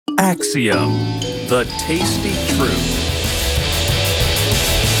Axiom, the tasty truth.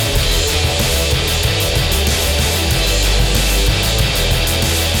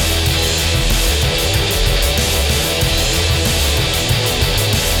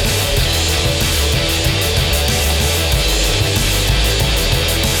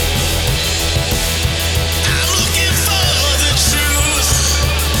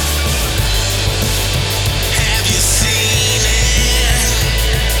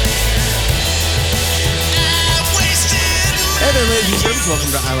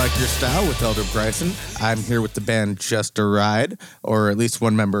 Welcome to I Like Your Style with Elder Bryson. I'm here with the band Just a Ride, or at least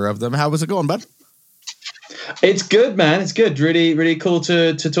one member of them. How was it going, bud? It's good, man. It's good. Really, really cool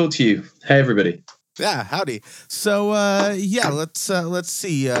to talk to you. Hey, everybody. Yeah, howdy. So, let's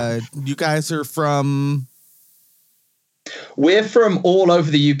see. You guys are from... We're from all over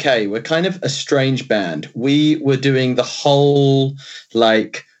the UK. We're kind of a strange band. We were doing the whole,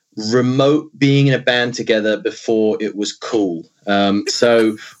 remote being in a band together before it was cool.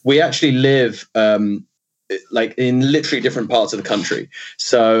 So we actually live in literally different parts of the country.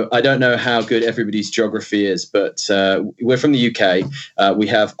 So I don't know how good everybody's geography is, but we're from the UK. We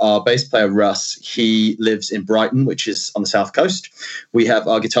have our bass player, Russ. He lives in Brighton, which is on the south coast. We have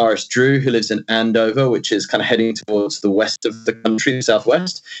our guitarist, Drew, who lives in Andover, which is kind of heading towards the west of the country, the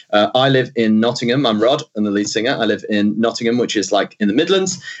southwest. I live in Nottingham. I'm Rod. I'm the lead singer. I live in Nottingham, which is in the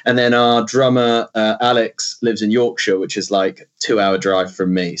Midlands. And then our drummer, Alex, lives in Yorkshire, which is 2-hour drive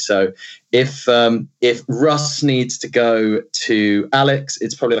from me. So if Russ needs to go to Alex,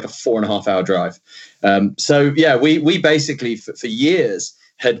 it's probably a 4.5-hour drive. We basically for years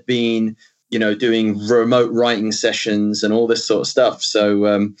had been doing remote writing sessions and all this sort of stuff. So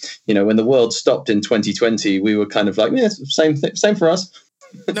when the world stopped in 2020, we were kind of same for us.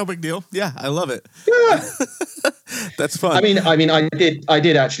 No big deal. Yeah, I love it. Yeah. That's fun. I mean, I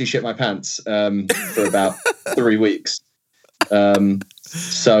did actually shit my pants for about 3 weeks.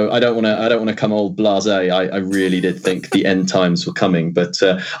 So I don't want to come all blasé. I really did think the end times were coming, but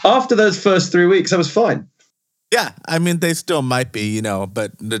after those first 3 weeks, I was fine. Yeah, I mean they still might be,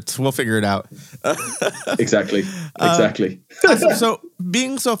 but we'll figure it out. Exactly. So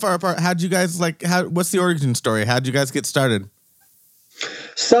being so far apart, how'd you guys what's the origin story? How'd you guys get started?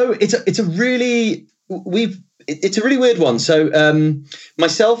 So it's a really weird one. So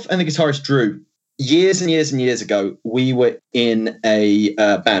myself and the guitarist Drew, years and years and years ago, we were in a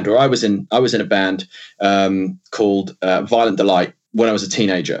band, or I was in a band called Violent Delight when I was a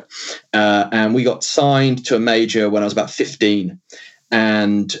teenager, and we got signed to a major when I was about 15,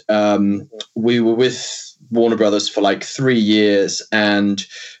 and we were with Warner Brothers for 3 years, and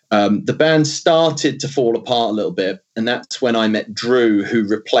the band started to fall apart a little bit, and that's when I met Drew, who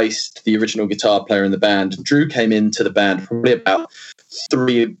replaced the original guitar player in the band. Drew came into the band probably about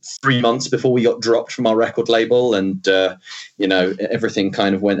three months before we got dropped from our record label, and everything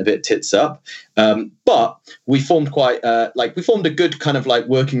kind of went a bit tits up. But we formed we formed a good kind of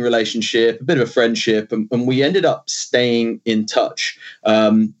working relationship, a bit of a friendship, and we ended up staying in touch.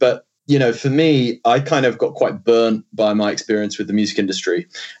 But for me, I kind of got quite burnt by my experience with the music industry.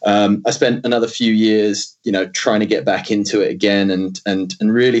 I spent another few years, trying to get back into it again, and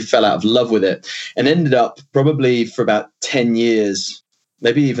really fell out of love with it, and ended up probably for about 10 years,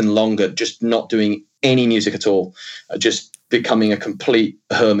 maybe even longer, just not doing any music at all, just becoming a complete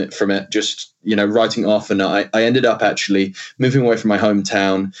hermit from it, just, writing off. And I ended up actually moving away from my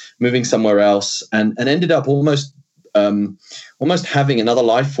hometown, moving somewhere else, and ended up almost having another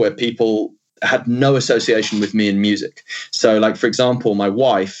life where people had no association with me in music. So for example, my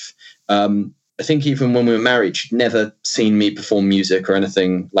wife, I think even when we were married, she'd never seen me perform music or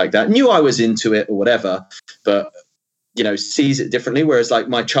anything like that. Knew I was into it or whatever, but sees it differently. Whereas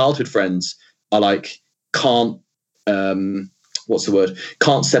my childhood friends are can't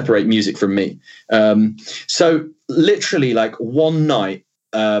can't separate music from me. So literally one night,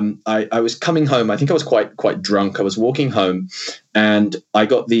 I was coming home. I think I was quite drunk. I was walking home, and I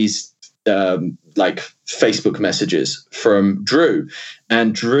got these Facebook messages from Drew,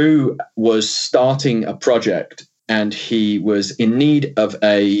 and Drew was starting a project, and he was in need of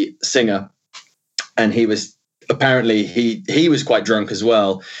a singer, and he was apparently he was quite drunk as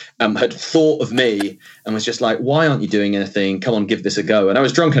well, had thought of me and was just why aren't you doing anything? Come on, give this a go. And I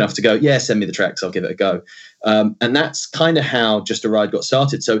was drunk enough to go, yeah, send me the tracks, I'll give it a go. And that's kind of how Just a Ride got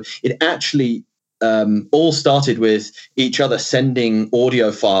started. So it actually all started with each other sending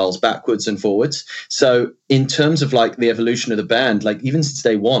audio files backwards and forwards. So in terms of the evolution of the band, even since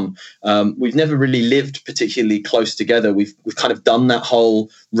day one, we've never really lived particularly close together. We've kind of done that whole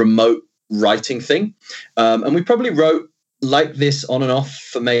remote writing thing. And we probably wrote like this on and off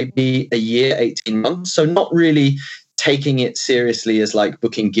for maybe a year, 18 months. So not really taking it seriously as like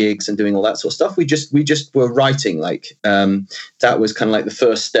booking gigs and doing all that sort of stuff. We just were writing, like that was kind of like the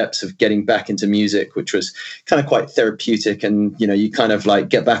first steps of getting back into music, which was kind of quite therapeutic. And you kind of like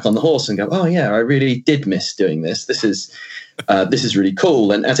get back on the horse and go, oh yeah, I really did miss doing this. This is really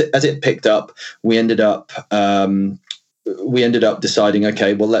cool. And as it picked up, we ended up deciding,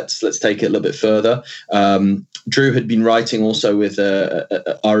 okay, well, let's take it a little bit further. Drew had been writing also with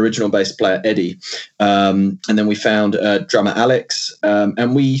our original bass player Eddie, and then we found drummer Alex,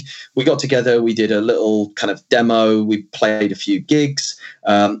 and we got together. We did a little kind of demo. We played a few gigs.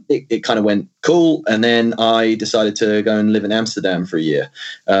 It kind of went cool, and then I decided to go and live in Amsterdam for a year,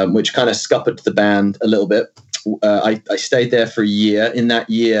 which kind of scuppered the band a little bit. I stayed there for a year. In that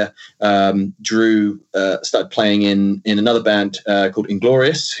year, Drew started playing in another band called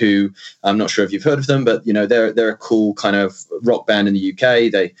Inglorious, who I'm not sure if you've heard of them, but they're a cool kind of rock band in the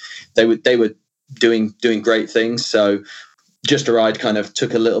UK. They were doing great things. So Just a Ride kind of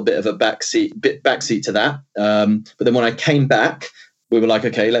took a little bit of a backseat to that. But then when I came back, we were like,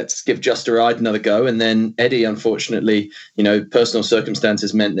 okay, let's give Just a Ride another go. And then Eddie, unfortunately, personal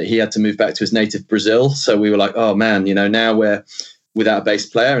circumstances meant that he had to move back to his native Brazil. So we were like, oh man, now we're without a bass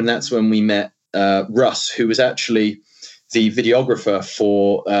player. And that's when we met Russ, who was actually the videographer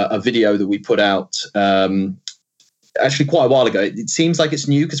for a video that we put out actually quite a while ago. It seems like it's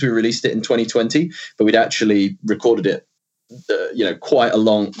new because we released it in 2020, but we'd actually recorded it, quite a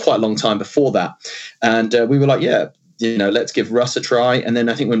long time before that. And we were like, yeah, let's give Russ a try. And then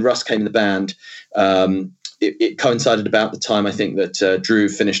I think when Russ came in the band, it coincided about the time I think that Drew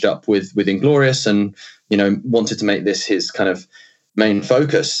finished up with Inglorious and, wanted to make this his kind of main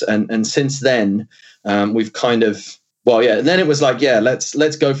focus. And since then, we've kind of, and then it was like, yeah,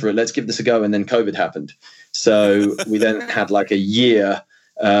 let's go for it. Let's give this a go. And then COVID happened. So we then had like a year.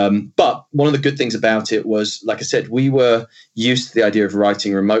 But one of the good things about it was, like I said, we were used to the idea of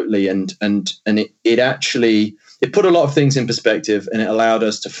writing remotely, and it actually, it put a lot of things in perspective, and it allowed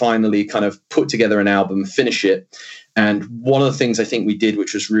us to finally kind of put together an album, finish it. And one of the things I think we did,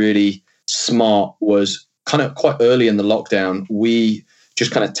 which was really smart, was kind of quite early in the lockdown, we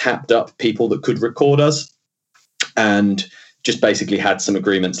just kind of tapped up people that could record us and just basically had some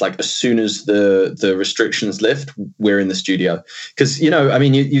agreements. Like as soon as the restrictions lift, we're in the studio. Because,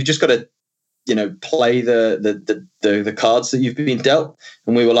 you've just got to, play the cards that you've been dealt.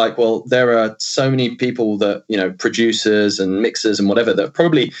 And we were like, well, there are so many people that, producers and mixers and whatever, that are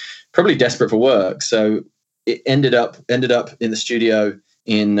probably desperate for work. So it ended up in the studio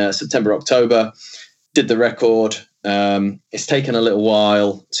in September, October, did the record. It's taken a little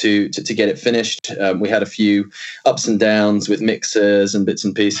while to get it finished. We had a few ups and downs with mixers and bits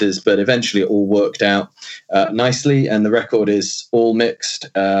and pieces, but eventually it all worked out nicely, and the record is all mixed,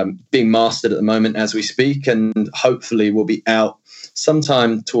 being mastered at the moment as we speak, and hopefully will be out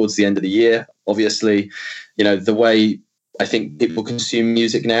sometime towards the end of the year. Obviously, the way I think people consume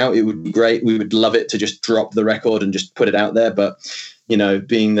music now, it would be great. We would love it to just drop the record and just put it out there, but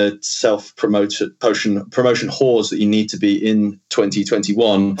being the self-promotion whores that you need to be in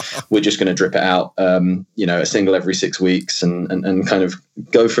 2021, we're just going to drip it out, a single every 6 weeks and kind of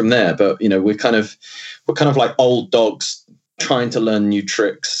go from there. But, we're kind of like old dogs trying to learn new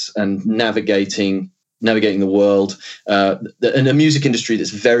tricks and navigating the world, and a music industry that's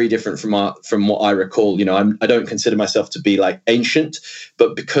very different from what I recall. I don't consider myself to be like ancient,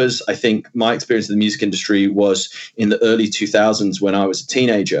 but because I think my experience of the music industry was in the early 2000s when I was a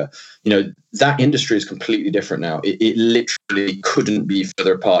teenager, that industry is completely different now. It literally couldn't be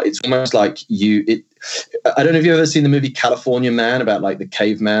further apart. It's almost like I don't know if you've ever seen the movie California Man, about like the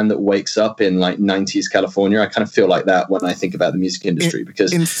caveman that wakes up in like 90s California. I kind of feel like that when I think about the music industry,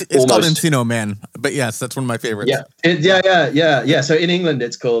 because it's called Encino Man, but yes, that's one of my favorites. Yeah. So in England,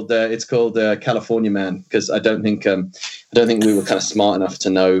 it's called California Man, because I don't think we were kind of smart enough to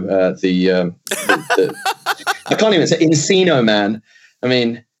know the I can't even say Encino Man. I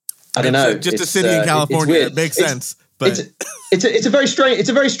mean, I don't know. Just a city in California. It makes sense. But it's a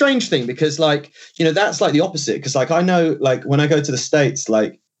very strange thing, because like, that's like the opposite. Because like, I know, like when I go to the States,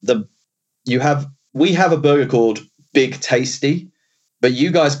 like we have a burger called Big Tasty, but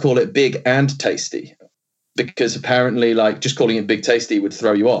you guys call it Big and Tasty, because apparently like just calling it Big Tasty would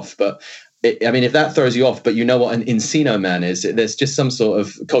throw you off. But if that throws you off, but you know what an Encino Man is, there's just some sort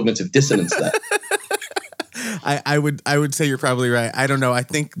of cognitive dissonance there. I would say you're probably right. I don't know. I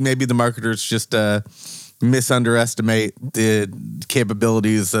think maybe the marketers just misunderestimate the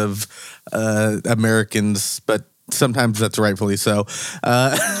capabilities of Americans, but sometimes that's rightfully so.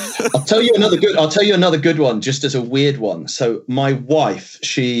 I'll tell you another good one, just as a weird one. So my wife,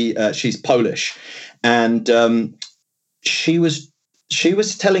 she's Polish, and she was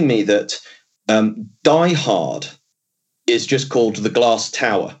telling me that Die Hard is just called The Glass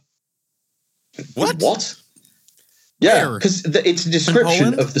Tower. What? Yeah, because it's a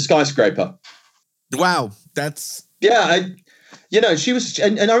description of the skyscraper. Wow, that's she was,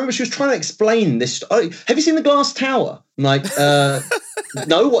 and I remember she was trying to explain this. Oh, have you seen The Glass Tower? I'm like,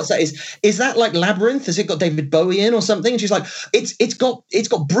 no, what's that? Is that like Labyrinth? Has it got David Bowie in or something? And she's like, it's got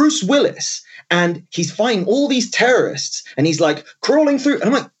Bruce Willis, and he's fighting all these terrorists, and he's like crawling through. And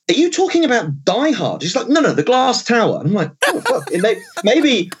I'm like, are you talking about Die Hard? She's like, no, The Glass Tower. And I'm like, oh fuck,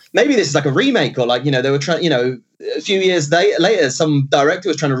 maybe this is like a remake, or like, they were trying, a few years later, some director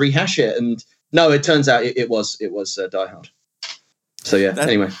was trying to rehash it, and no, it turns out it was Die Hard. So yeah.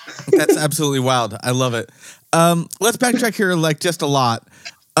 Anyway, that's absolutely wild. I love it. Let's backtrack here, like just a lot.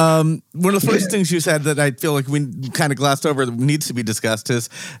 One of the first things you said that I feel like we kind of glossed over that needs to be discussed is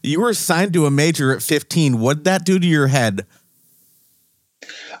you were assigned to a major at 15. What did that do to your head?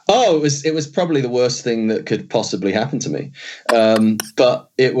 Oh, it was probably the worst thing that could possibly happen to me. But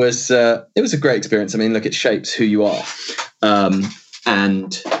it was a great experience. I mean, look, it shapes who you are.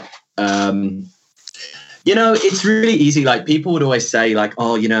 It's really easy. Like, people would always say, like,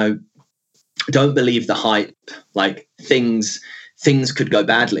 oh, don't believe the hype. Like, things could go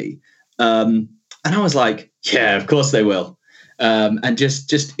badly. And I was like, yeah, of course they will. And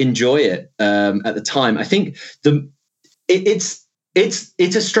just enjoy it at the time. I think it's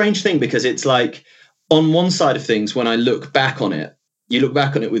a strange thing, because it's like, on one side of things, when I look back on it, you look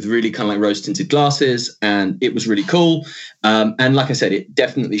back on it with really kind of like rose-tinted glasses, and it was really cool. And like I said, it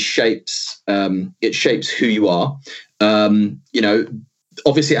definitely shapes who you are.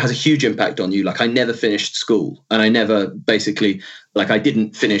 Obviously it has a huge impact on you. Like, I never finished school, and I never basically, like, I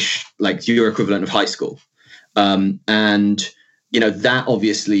didn't finish like your equivalent of high school. That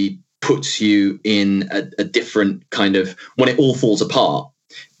obviously puts you in a different kind of, when it all falls apart,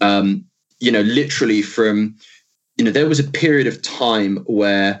 literally from, there was a period of time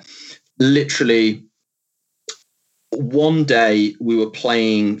where literally one day we were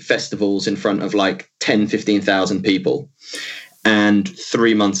playing festivals in front of like 10, 15,000 people. And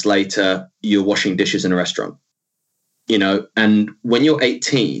 3 months later, you're washing dishes in a restaurant, and when you're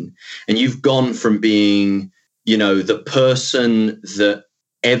 18 and you've gone from being, the person that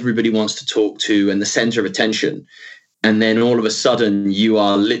everybody wants to talk to and the center of attention, and then all of a sudden you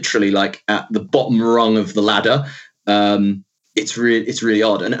are literally like at the bottom rung of the ladder. It's really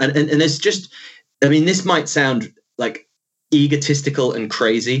odd. And there's just, I mean, this might sound like egotistical and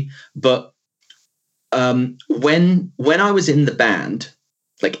crazy, but when I was in the band,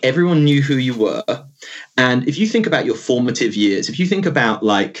 like, everyone knew who you were. And if you think about your formative years, if you think about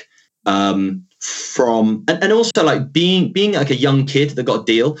like, and also like being like a young kid that got a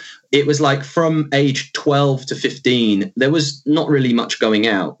deal, it was like from age 12 to 15, there was not really much going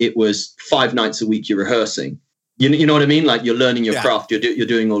out. It was 5 nights a week you're rehearsing. You know what I mean? Like, you're learning your craft, you're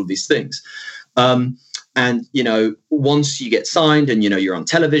doing all of these things. And, once you get signed and, you're on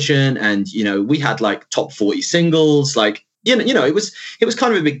television, and, we had like top 40 singles, like, it was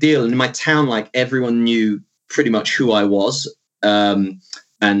kind of a big deal. And in my town, like, everyone knew pretty much who I was, and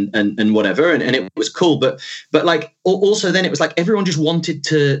whatever. And it was cool. But like, also then it was like, everyone just wanted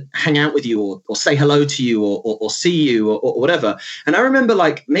to hang out with you or say hello to you or see you or whatever. And I remember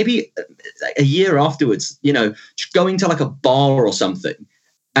like maybe a year afterwards, just going to like a bar or something.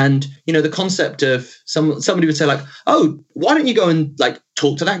 And, the concept of somebody would say like, oh, why don't you go and like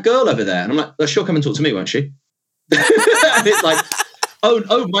talk to that girl over there? And I'm like, well, she'll come and talk to me, won't she? And it's like,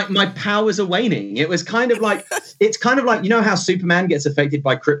 oh, my powers are waning. It's kind of like, how Superman gets affected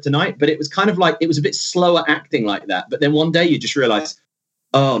by kryptonite, but it was kind of like, it was a bit slower acting like that. But then one day you just realize,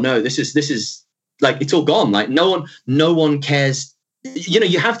 oh no, this is like, it's all gone. Like, no one cares.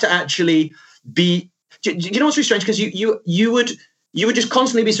 You have to actually be, you know what's really strange? Because you would just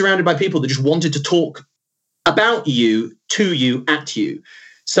constantly be surrounded by people that just wanted to talk about you, to you, at you.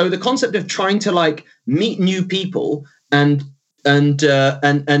 So the concept of trying to like meet new people and have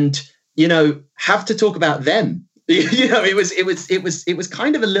to talk about them, it was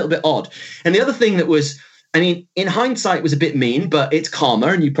kind of a little bit odd. And the other thing that was, I mean, in hindsight was a bit mean, but it's karma,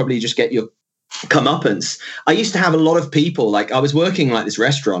 and you probably just get your comeuppance. I used to have a lot of people, like, I was working like this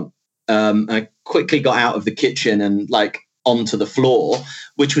restaurant. I quickly got out of the kitchen and like onto the floor,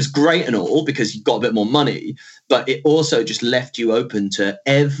 which was great and all, because you got a bit more money, but it also just left you open to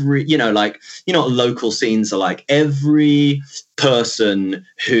every, local scenes are like, every person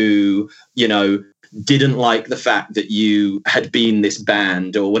who, didn't like the fact that you had been this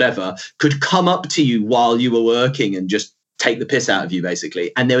band or whatever could come up to you while you were working and just take the piss out of you,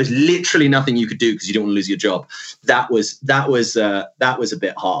 basically, and there was literally nothing you could do because you don't want to lose your job. That was a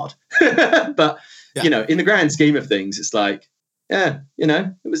bit hard. But you know, in the grand scheme of things, it's like, yeah, you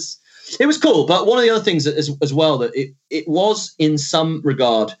know, it was cool. But one of the other things as well, that it was in some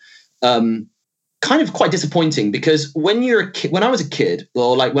regard kind of quite disappointing, because when you're a kid, when I was a kid,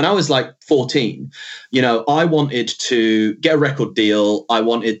 or like when I was like 14, you know, I wanted to get a record deal. I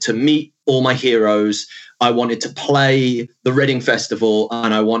wanted to meet all my heroes. I wanted to play the Reading Festival,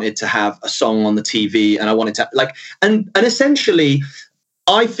 and I wanted to have a song on the TV, and I wanted to like, and essentially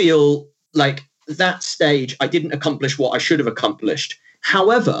I feel like that stage I didn't accomplish what I should have accomplished.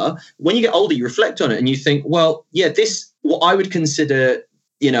 However, when you get older, you reflect on it and you think, well, yeah, this, what I would consider,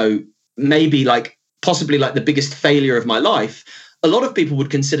 you know, maybe like possibly like the biggest failure of my life, a lot of people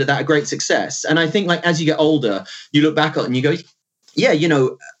would consider that a great success. And I think like as you get older, you look back on it and you go, yeah, you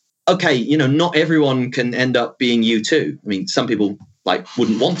know, okay, you know, not everyone can end up being U2. I mean, some people like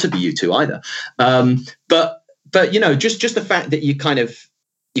wouldn't want to be U2 either. But you know, just the fact that you kind of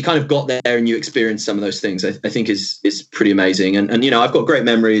got there and you experienced some of those things, I think is pretty amazing. And you know, I've got great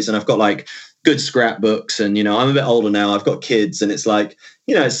memories, and I've got like good scrapbooks, and you know, I'm a bit older now, I've got kids, and it's like,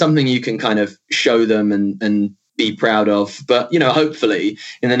 you know, it's something you can kind of show them and be proud of. But you know, hopefully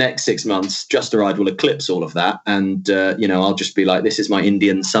in the next 6 months, Just a Ride will eclipse all of that, and you know, I'll just be like, this is my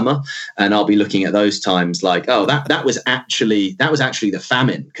Indian summer, and I'll be looking at those times like, oh, that was actually the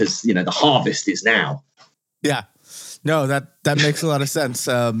famine, because you know, the harvest is now. Yeah. No, that makes a lot of sense.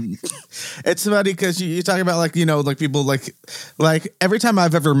 It's funny because you talk about like, you know, like people like every time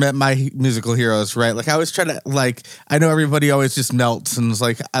I've ever met my musical heroes, right? Like I always try to like, I know everybody always just melts and is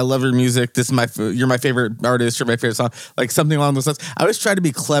like, I love your music. This is you're my favorite artist. You're my favorite song. Like something along those lines. I always try to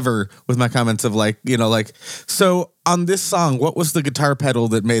be clever with my comments of like, you know, like, so on this song, what was the guitar pedal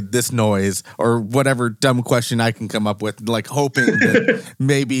that made this noise, or whatever dumb question I can come up with, like hoping that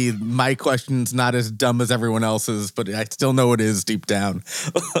maybe my question's not as dumb as everyone else's, but I still know it is deep down.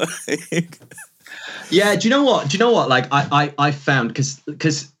 Yeah. Do you know what? Like I found,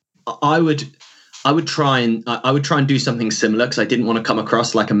 because I would try and do something similar, because I didn't want to come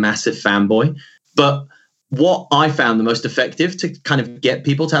across like a massive fanboy. But what I found the most effective to kind of get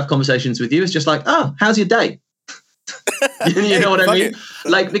people to have conversations with you is just like, oh, how's your day? You know what I mean?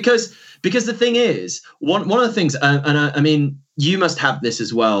 Like, because the thing is, one of the things, and I mean, you must have this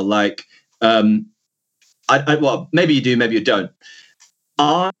as well. Like, well, maybe you do, maybe you don't.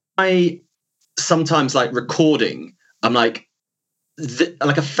 I sometimes like recording. I'm like,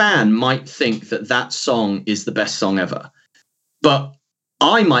 like a fan might think that song is the best song ever, but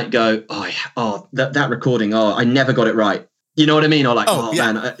I might go, that recording, I never got it right. You know what I mean? Or like,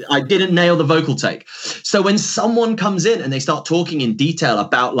 man, I didn't nail the vocal take. So when someone comes in and they start talking in detail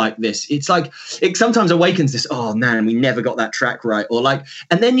about like this, it's like, it sometimes awakens this, oh man, we never got that track right. Or like,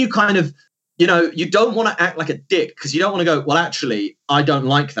 and then you kind of, you know, you don't want to act like a dick, because you don't want to go, well, actually, I don't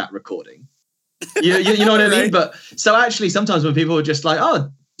like that recording. You know what I mean? But so actually sometimes when people are just like,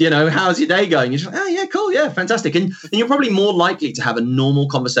 oh, you know, how's your day going? You're just like, oh yeah, cool. Yeah, fantastic. And you're probably more likely to have a normal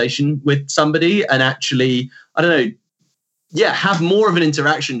conversation with somebody and actually, I don't know, have more of an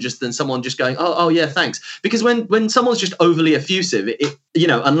interaction just than someone just going, oh yeah, thanks. Because when someone's just overly effusive, it you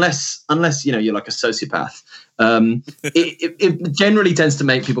know, unless you know, you're like a sociopath, it generally tends to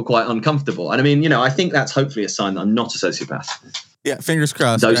make people quite uncomfortable. And I mean, you know, I think that's hopefully a sign that I'm not a sociopath. Yeah, fingers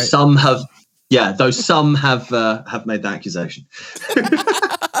crossed. Though right? some have made that accusation.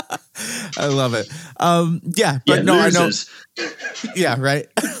 I love it. Losers. I know. Yeah, right.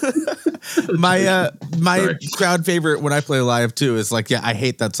 My crowd favorite when I play live too is like, I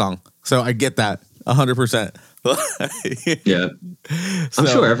hate that song. So I get that 100%. Yeah. I'm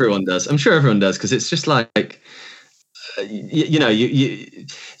sure everyone does. Because it's just like, you know, you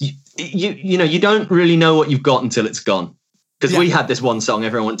don't really know what you've got until it's gone. Because we had this one song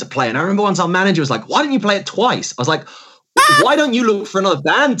everyone wanted to play. And I remember once our manager was like, why don't you play it twice? I was like, why don't you look for another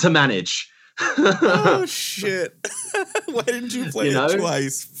band to manage? Oh, shit. Why didn't you play it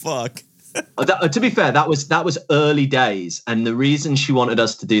twice? Fuck. To be fair, that was early days, and the reason she wanted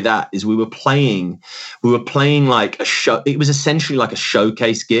us to do that is we were playing like a show. It was essentially like a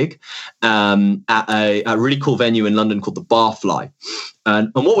showcase gig at a really cool venue in London called the Barfly.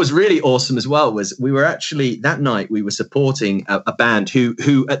 And what was really awesome as well was we were actually that night we were supporting a band who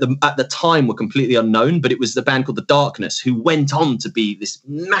at the time were completely unknown, but it was the band called The Darkness, who went on to be this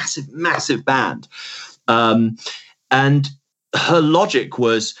massive band. And her logic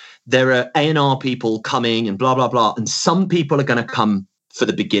was, there are A&R people coming and blah, blah, blah. And some people are going to come for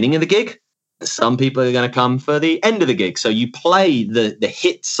the beginning of the gig Some people are going to come for the end of the gig. So you play the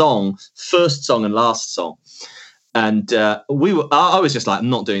hit song, first song and last song. And I was just like, I'm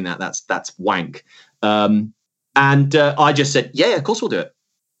not doing that. That's wank. And I just said, yeah, of course we'll do it.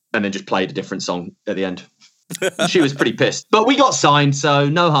 And then just played a different song at the end. She was pretty pissed, but we got signed. So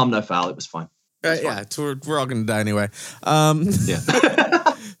no harm, no foul. It was fine. Yeah, we're all going to die anyway.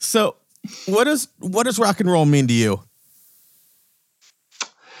 Yeah. So what does rock and roll mean to you?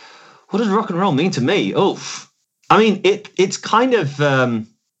 What does rock and roll mean to me? Oh, I mean, it's kind of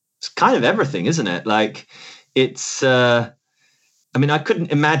everything, isn't it? Like it's, I mean, I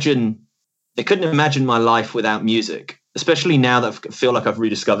couldn't imagine my life without music, especially now that I feel like I've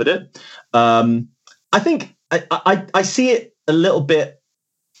rediscovered it. I think I see it a little bit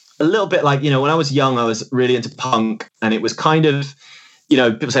like, when I was young, I was really into punk, and it was kind of,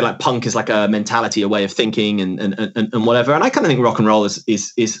 people say like punk is like a mentality, a way of thinking and whatever. And I kind of think rock and roll is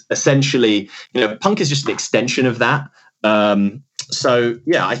essentially, punk is just an extension of that. So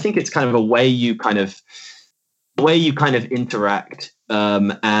yeah, I think it's kind of a way you kind of interact. It's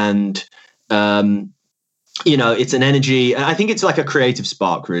an energy. And I think it's like a creative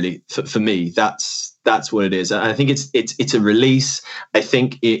spark, really, for me. That's what it is. I think it's a release. I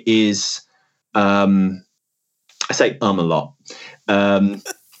think it is, I say a lot. I've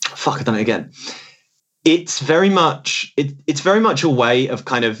done it again. It's very much a way of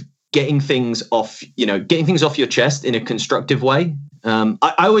kind of getting things off your chest in a constructive way.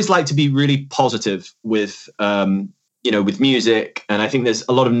 I always like to be really positive with music, and I think there's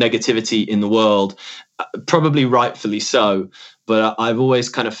a lot of negativity in the world, probably rightfully so. But I've always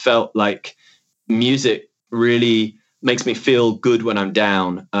kind of felt like music really makes me feel good when I'm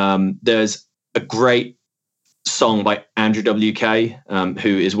down. There's a great song by Andrew WK, who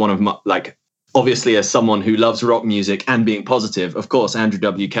is one of my, like, obviously as someone who loves rock music and being positive, of course, Andrew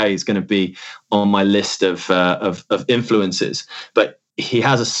WK is going to be on my list of influences. But he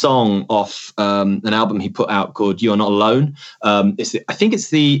has a song off an album he put out called "You Are Not Alone." It's the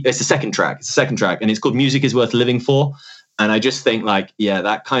second track. It's the second track, and it's called "Music Is Worth Living For." And I just think, like, yeah,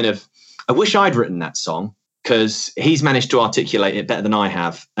 that kind of, I wish I'd written that song, because he's managed to articulate it better than I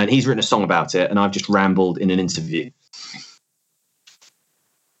have, and he's written a song about it, and I've just rambled in an interview.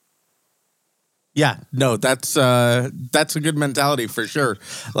 Yeah, no, that's a good mentality for sure.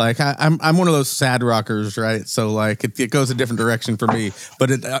 Like I'm one of those sad rockers, right? So like it goes a different direction for me,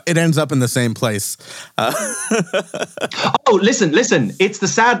 but it ends up in the same place. Oh, listen! It's the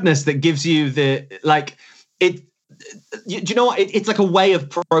sadness that gives you the, like, it. Do you know what? It's like a way of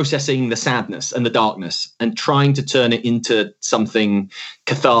processing the sadness and the darkness and trying to turn it into something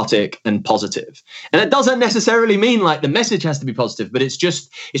cathartic and positive. And it doesn't necessarily mean like the message has to be positive, but it's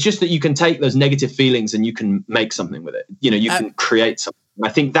just that you can take those negative feelings and you can make something with it. You can create something. I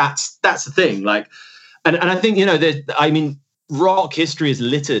think that's the thing. Like, and I think, rock history is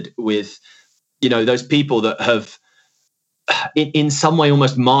littered with, those people that have in some way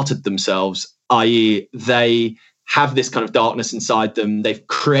almost martyred themselves, i.e. they have this kind of darkness inside them. They've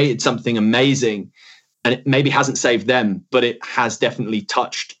created something amazing, and it maybe hasn't saved them, but it has definitely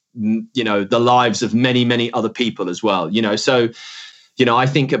touched, the lives of many, many other people as well. So, I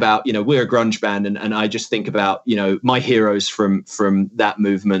think about, we're a grunge band, and I just think about, my heroes from that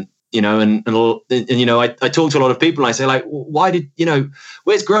movement, and I talk to a lot of people and I say, like, why did,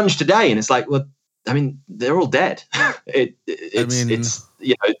 where's grunge today? And it's like, well, I mean, they're all dead. It's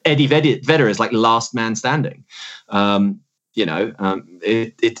Eddie Vedder is like last man standing.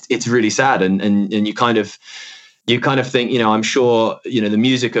 It's really sad, and you kind of think, I'm sure, the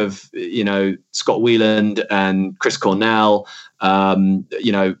music of, Scott Weiland and Chris Cornell,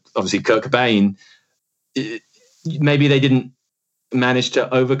 obviously Kurt Cobain, maybe they didn't manage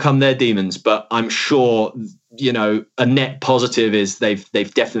to overcome their demons, but I'm sure, a net positive is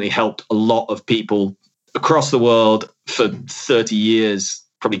they've definitely helped a lot of people across the world for 30 years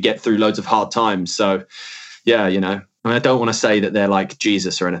probably get through loads of hard times. So yeah, I don't want to say that they're like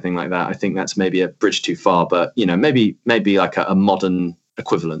Jesus or anything like that. I think that's maybe a bridge too far, but maybe like a modern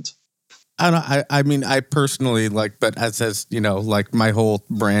equivalent. I mean, I personally but as like my whole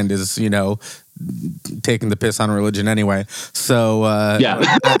brand is, taking the piss on religion anyway. So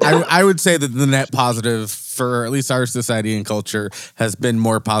yeah, I would say that the net positive for at least our society and culture has been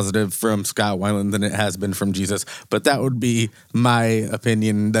more positive from Scott Weiland than it has been from Jesus. But that would be my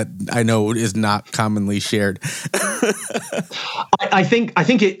opinion that I know is not commonly shared. I think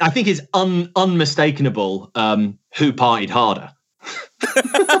it's unmistakable who partied harder.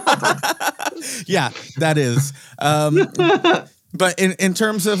 Yeah, that is. But in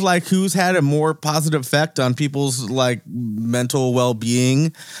terms of like who's had a more positive effect on people's like mental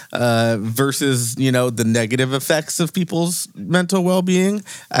well-being versus, you know, the negative effects of people's mental well-being,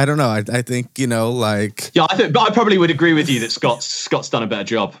 I don't know. I think, you know, like Yeah, I probably would agree with you that Scott's done a better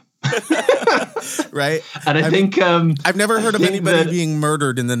job. right. And I think I've never heard of anybody that, being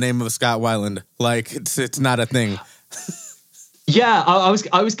murdered in the name of Scott Weiland. Like it's not a thing. Yeah, I was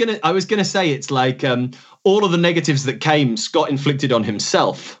gonna say it's like all of the negatives that came, Scott inflicted on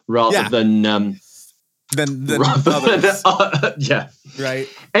himself rather than others. Yeah. Right.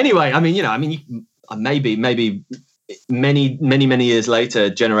 Anyway, maybe many years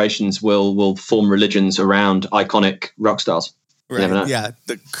later, generations will form religions around iconic rock stars. Right. Yeah.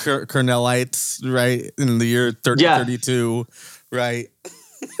 The Cornellites, right, in the year 3032. Right.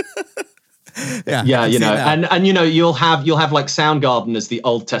 Yeah, you know, and you know, you'll have like Soundgarden as the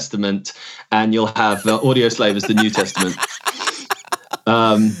Old Testament, and you'll have Audioslave as the New Testament.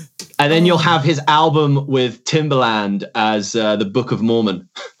 And then you'll have his album with Timbaland as the Book of Mormon.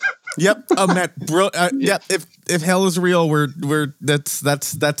 Yep. Oh man, bro. Yep. If hell is real, that's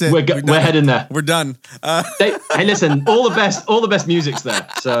it. We're heading there. We're done. Hey, listen, all the best music's there.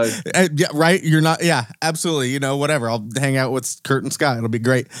 So yeah, right. You're not. Yeah, absolutely. You know, whatever. I'll hang out with Kurt and Scott. It'll be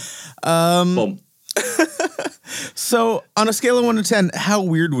great. Boom. So, on a scale of 1 to 10, how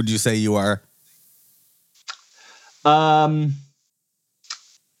weird would you say you are?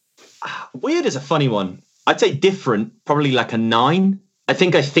 Weird is a funny one. I'd say different, probably like a 9. I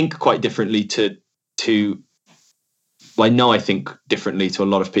think quite differently to well, I know I think differently to a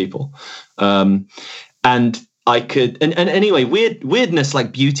lot of people. And I could, and anyway, weirdness,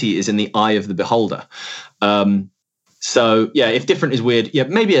 like beauty, is in the eye of the beholder. So yeah, if different is weird, yeah,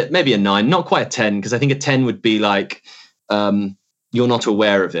 maybe a 9, not quite a 10, because I think a 10 would be like, you're not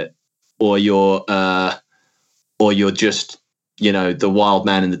aware of it, or you're just, you know, the wild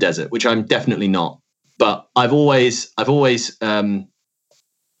man in the desert, which I'm definitely not. But I've always I'm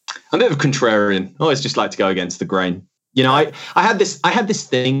a bit of a contrarian. I always just like to go against the grain. You know, I had this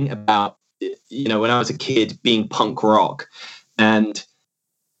thing about, you know, when I was a kid being punk rock, and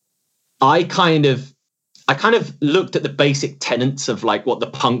I kind of looked at the basic tenets of like what the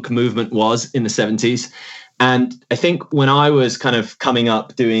punk movement was in the 70s. And I think when I was kind of coming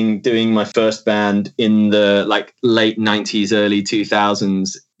up doing my first band in the like late 90s, early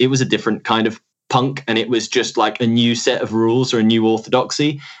 2000s, it was a different kind of punk, and it was just like a new set of rules or a new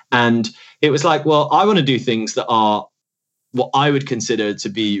orthodoxy. And it was like, well, I want to do things that are what I would consider to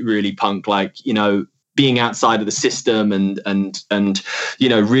be really punk, like, you know, being outside of the system and you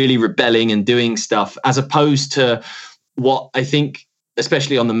know, really rebelling and doing stuff, as opposed to what I think,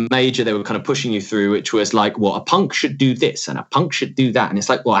 especially on the major, they were kind of pushing you through, which was like, well, a punk should do this and a punk should do that. And it's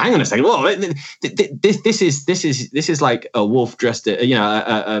like, well, hang on a second. Well, this is like a wolf dressed, you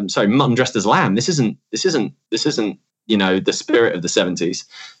know, mutton dressed as lamb. This isn't, you know, the spirit of the 70s.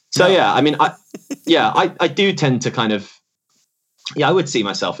 So no. Yeah, I mean, I do tend to kind of, yeah, I would see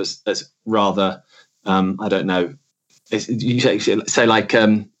myself as rather, I don't know, you say like,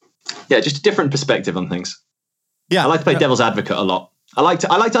 just a different perspective on things. Yeah, I like to play devil's advocate a lot. I like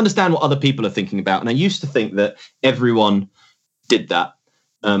to understand what other people are thinking about, and I used to think that everyone did that,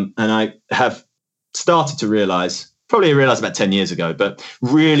 and I have started to realize, probably realized about 10 years ago, but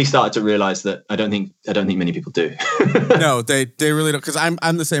really started to realize that I don't think many people do. No, they really don't, because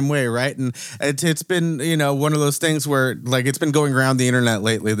I'm the same way, right? And it's been, you know, one of those things where like it's been going around the internet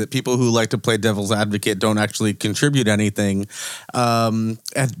lately that people who like to play devil's advocate don't actually contribute anything, and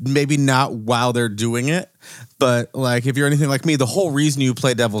maybe not while they're doing it. But like, if you're anything like me, the whole reason you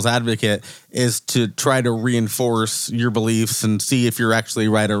play devil's advocate is to try to reinforce your beliefs and see if you're actually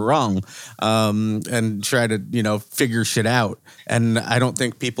right or wrong, and try to, you know, figure shit out. And I don't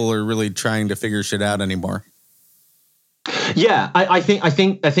think people are really trying to figure shit out anymore. Yeah, I think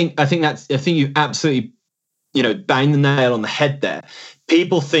you absolutely, you know, bang the nail on the head there.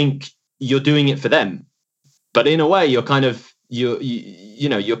 People think you're doing it for them, but in a way, you're kind of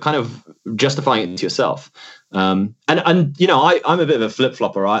you're kind of justifying it to yourself. And you know, I'm a bit of a flip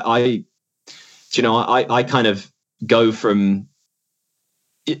flopper. I kind of go from,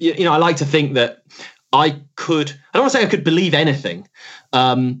 you know, I like to think that I don't want to say I could believe anything,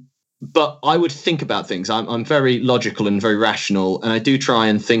 but I would think about things. I'm very logical and very rational, and I do try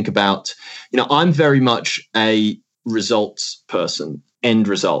and think about, you know, I'm very much a results person, end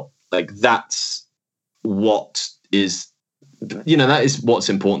result. Like that's what is, you know, that is what's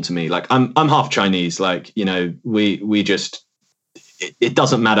important to me. Like I'm half Chinese. Like, you know, we just, it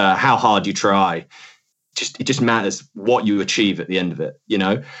doesn't matter how hard you try. It just matters what you achieve at the end of it. You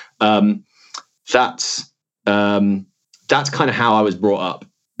know, that's that's kind of how I was brought up.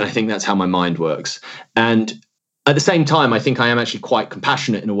 And I think that's how my mind works. And at the same time, I think I am actually quite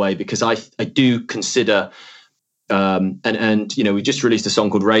compassionate in a way, because I do consider, and you know, we just released a song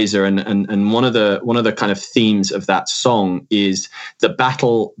called Razor, and one of the kind of themes of that song is the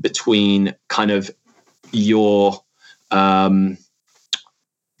battle between kind of your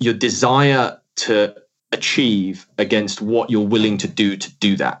desire to achieve against what you're willing to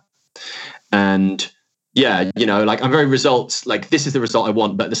do that. And yeah, you know, like I'm very results, like this is the result I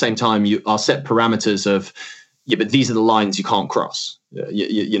want, but at the same time, I'll set parameters of, yeah, but these are the lines you can't cross.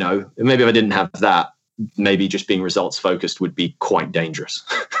 You know, maybe if I didn't have that, maybe just being results focused would be quite dangerous.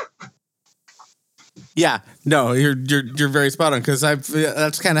 Yeah, no, you're very spot on, because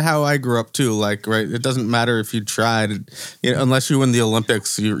that's kind of how I grew up too. Like, right, it doesn't matter if you tried, you know, unless you win the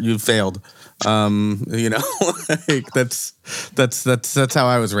Olympics, you failed. You know, like that's how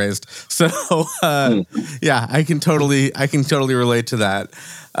I was raised. So yeah, I can totally relate to that.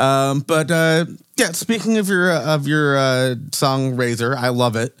 But yeah, speaking of your song Razor, I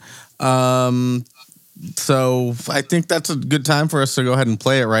love it. So I think that's a good time for us to go ahead and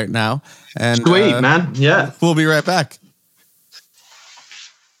play it right now. And sweet, man. Yeah. We'll be right back.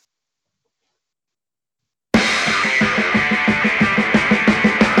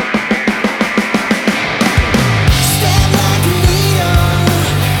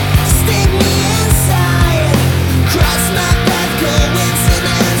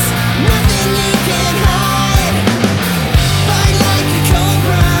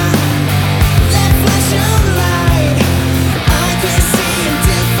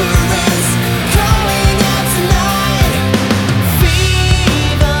 Going out tonight.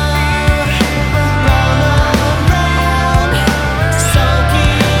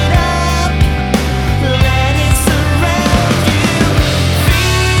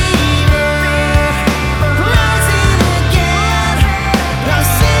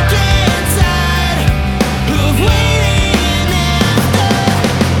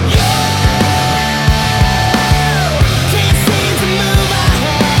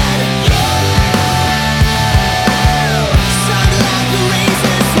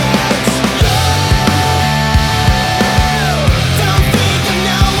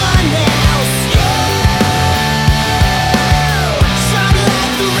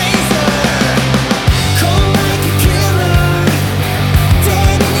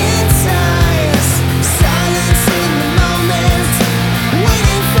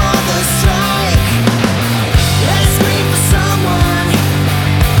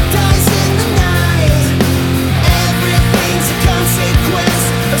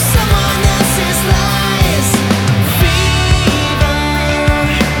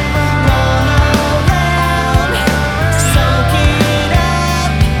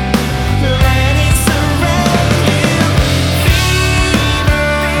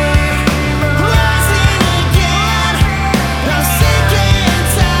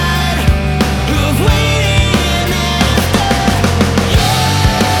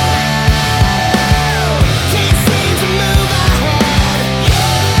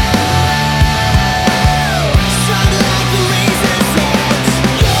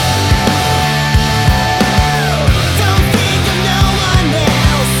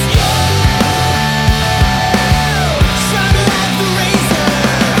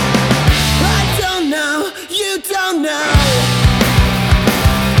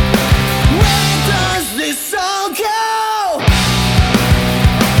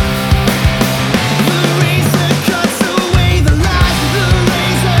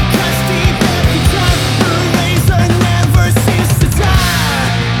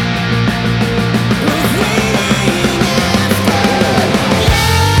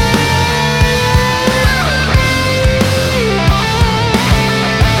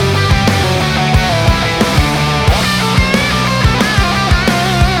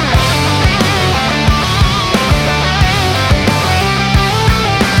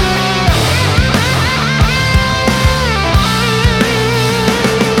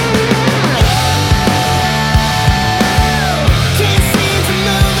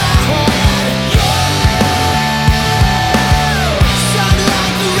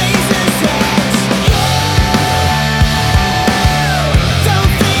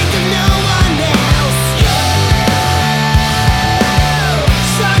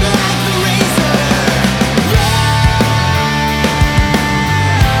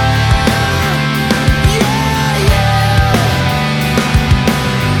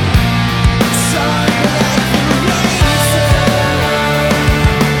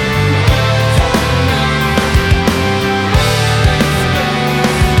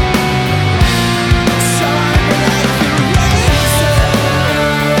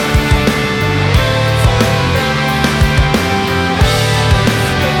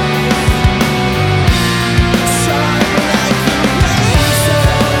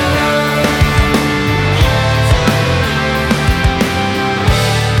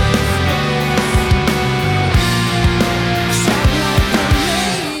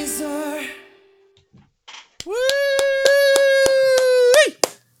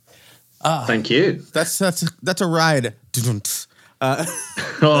 thank you. That's a ride.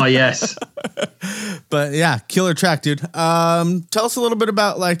 Oh, yes. But yeah, killer track, dude. Tell us a little bit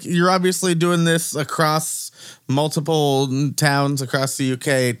about, like, you're obviously doing this across multiple towns across the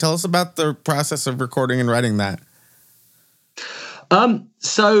UK. Tell us about the process of recording and writing that.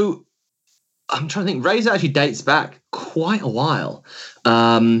 So I'm trying to think. Razor actually dates back quite a while.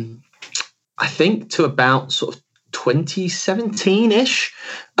 I think to about sort of 2017-ish.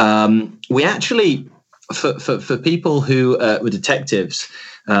 We actually, for people who were detectives,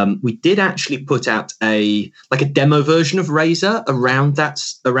 we did actually put out a demo version of Razor around that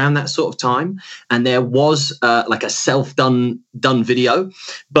sort of time, and there was like a self-done video,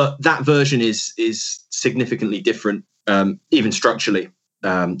 but that version is significantly different, even structurally,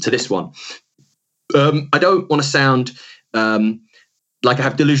 to this one. I don't want to sound like I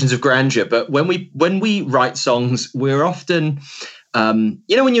have delusions of grandeur, but when we write songs, we're often, when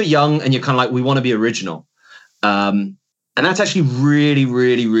you're young and you're kind of like, we want to be original. And that's actually really,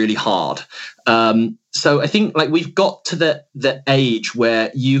 really, really hard. So I think like we've got to the age where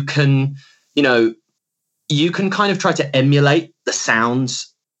you can kind of try to emulate the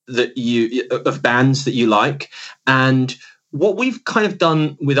sounds of bands that you like. And what we've kind of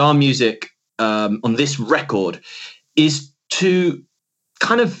done with our music on this record is to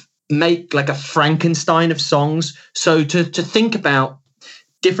kind of make like a Frankenstein of songs. So to think about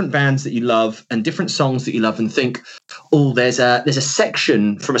different bands that you love and different songs that you love and think, oh, there's a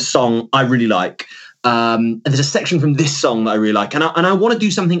section from a song I really like. And there's a section from this song that I really like. And I want to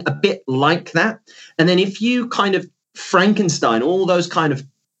do something a bit like that. And then if you kind of Frankenstein all those kind of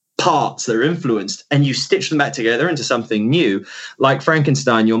parts that are influenced and you stitch them back together into something new, like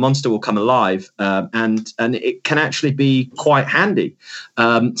Frankenstein, your monster will come alive, and it can actually be quite handy.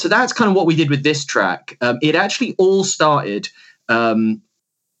 So that's kind of what we did with this track. It actually all started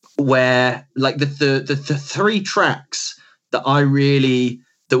where like the three tracks that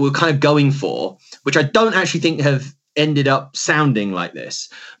we're kind of going for, which I don't actually think have ended up sounding like this,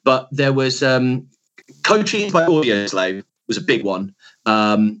 but there was Coaching by Audioslave was a big one.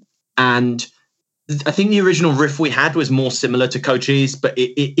 And I think the original riff we had was more similar to Cochise, but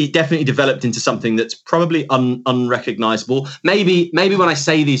it definitely developed into something that's probably unrecognizable. Maybe when I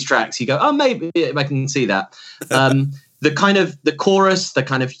say these tracks, you go, oh, maybe I can see that. The kind of the chorus, the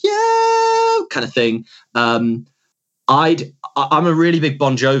kind of yeah kind of thing. I'm a really big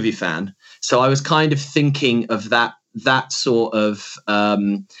Bon Jovi fan, so I was kind of thinking of that sort of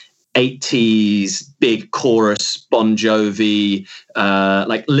 80s big chorus Bon Jovi,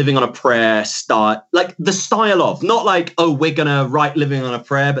 like Living on a Prayer style, like the style of, not like, oh, we're gonna write Living on a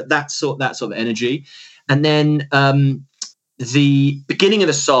Prayer, but that sort of energy. And then the beginning of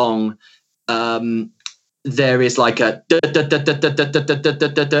the song, there is like a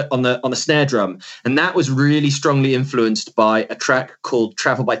on the snare drum, and that was really strongly influenced by a track called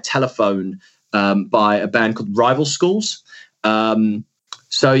Travel by Telephone by a band called Rival Schools.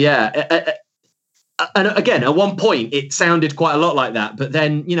 So yeah, and again, at one point it sounded quite a lot like that, but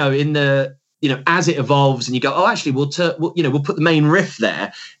then as it evolves and you go, oh, actually we'll put the main riff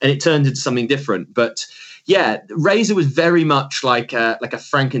there, and it turned into something different. But yeah, Razor was very much like a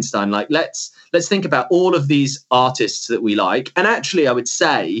Frankenstein. Like let's think about all of these artists that we like, and actually I would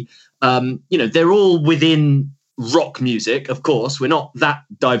say, they're all within rock music. Of course, we're not that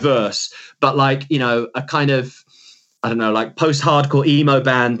diverse, but like a kind of, I don't know, like post-hardcore emo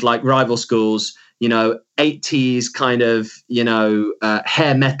band like Rival Schools, 80s kind of,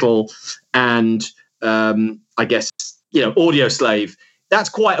 hair metal, and I guess, Audioslave. That's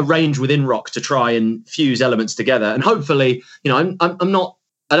quite a range within rock to try and fuse elements together. And hopefully, I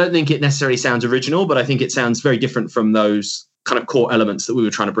don't think it necessarily sounds original, but I think it sounds very different from those kind of core elements that we were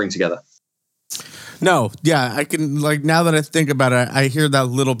trying to bring together. No, yeah, I can, like, now that I think about it, I hear that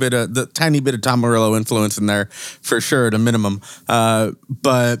little bit of, the tiny bit of Tom Morello influence in there for sure at a minimum.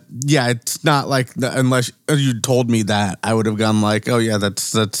 But yeah, it's not like, unless you told me that, I would have gone like, oh yeah,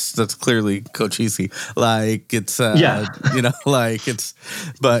 that's clearly Cochise. Like it's, like it's,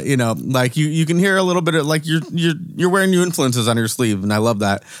 but like you can hear a little bit of, like you're wearing new influences on your sleeve, and I love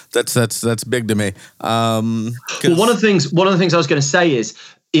that. That's big to me. Well, one of the things I was going to say is,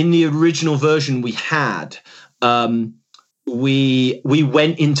 in the original version we had, we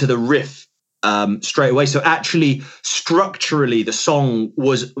went into the riff straight away. So actually, structurally, the song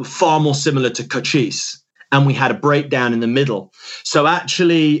was far more similar to Cochise, and we had a breakdown in the middle. So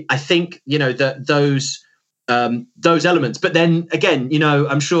actually, I think those elements. But then again,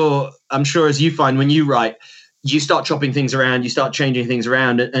 I'm sure as you find when you write, you start chopping things around, you start changing things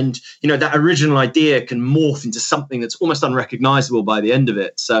around, and you know, that original idea can morph into something that's almost unrecognizable by the end of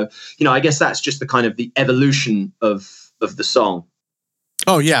it. So, you know, I guess that's just the kind of the evolution of the song.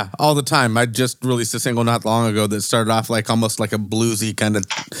 Oh yeah, all the time. I just released a single not long ago that started off like almost like a bluesy kind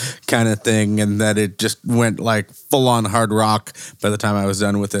of thing, and that it just went like full on hard rock by the time I was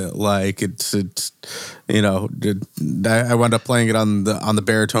done with it. Like it's you know, I wound up playing it on the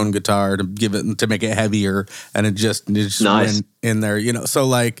baritone guitar to make it heavier, and it just Nice. went in there, you know. So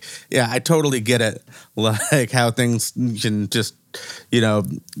like, yeah, I totally get it. Like how things can just, you know,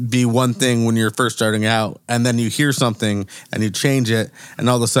 be one thing when you're first starting out, and then you hear something and you change it, and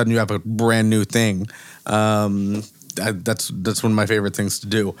all of a sudden you have a brand new thing. That's one of my favorite things to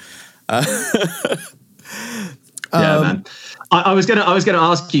do. Man. I was gonna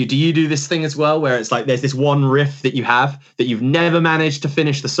ask you, do you do this thing as well, where it's like there's this one riff that you have that you've never managed to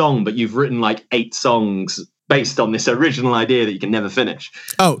finish the song, but you've written like 8 songs based on this original idea that you can never finish?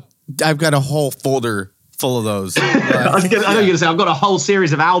 Oh, I've got a whole folder full of those. I know you're gonna say I've got a whole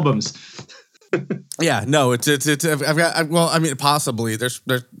series of albums. Yeah, no, it's I've got, well, I mean, possibly there's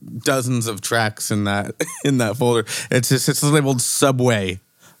dozens of tracks in that folder. It's labeled Subway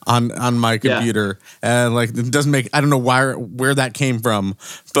on my computer, and like it doesn't make, I don't know where that came from,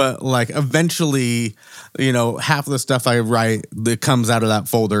 but like eventually, you know, half of the stuff I write that comes out of that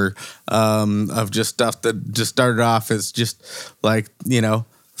folder, of just stuff that just started off as just like, you know,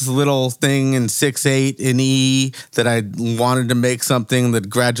 this little thing in 6/8 in E that I wanted to make something that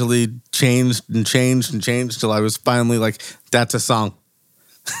gradually changed till I was finally like, that's a song.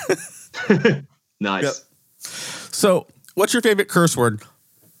 Nice. Yep. So, what's your favorite curse word?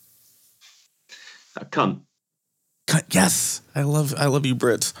 Cunt. Yes, I love you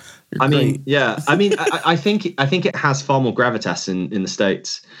Brits. You're I great. mean, yeah. I mean, I think it has far more gravitas in the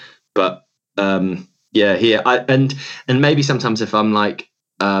States, but yeah, here and maybe sometimes if I'm like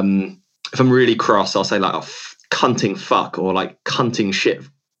if I'm really cross, I'll say like, oh, cunting fuck, or like cunting shit,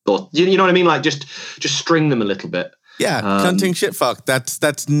 or you know what I mean? Like just string them a little bit. Yeah, cunting shit fuck.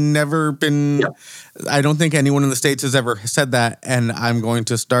 That's never been. Yep. I don't think anyone in the States has ever said that, and I'm going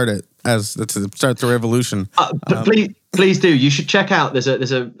to start it start the revolution. Please do. You should check out. There's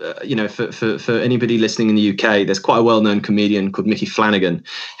a you know, for anybody listening in the UK, there's quite a well-known comedian called Mickey Flanagan,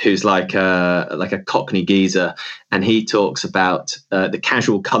 who's like a Cockney geezer, and he talks about the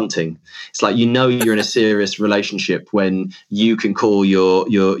casual cunting. It's like, you know, you're in a serious relationship when you can call your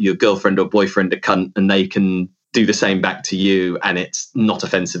girlfriend or boyfriend a cunt, and they can do the same back to you, and it's not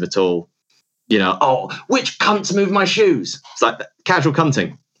offensive at all. You know, oh, which cunts move my shoes? It's like casual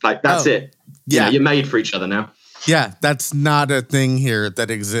cunting. Like, that's it. Yeah, you know, you're made for each other now. Yeah, that's not a thing here that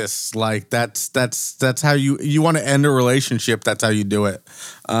exists. Like that's how you want to end a relationship. That's how you do it.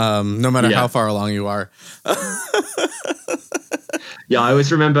 No matter how far along you are. Yeah, I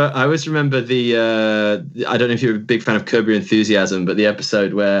always remember the I don't know if you're a big fan of Curb Your Enthusiasm, but the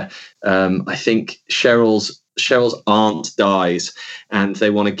episode where I think Cheryl's aunt dies, and they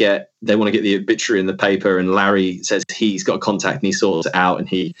want to get the obituary in the paper, and Larry says he's got a contact and he sorts it out, and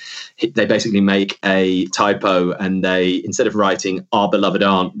they basically make a typo, and they, instead of writing "our beloved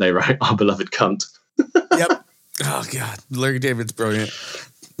aunt," they write "our beloved cunt." Yep. Oh God, Larry David's brilliant.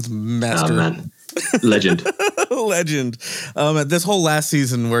 Master. Oh, man. Legend. Legend. This whole last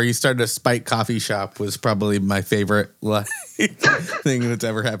season where he started a Spike coffee shop was probably my favorite thing that's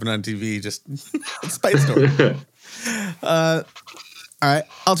ever happened on TV. Just Spike story. All right.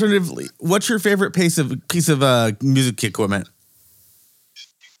 Alternatively, what's your favorite piece of music equipment?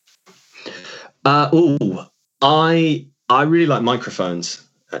 I really like microphones,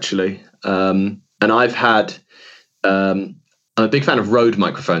 actually, and I've had. I'm a big fan of Rode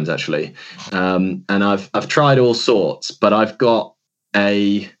microphones, actually, and I've tried all sorts, but I've got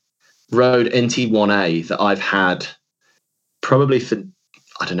a Rode NT1A that I've had probably for,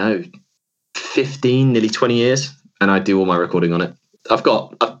 I don't know, 15, nearly 20 years, and I do all my recording on it. I've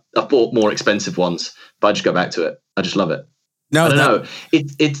bought more expensive ones, but I just go back to it. I just love it. No, I don't know.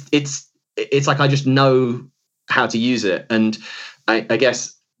 It's like I just know how to use it, and I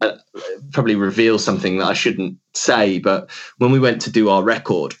guess. Probably reveal something that I shouldn't say, but when we went to do our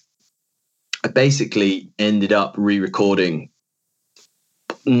record, I basically ended up re-recording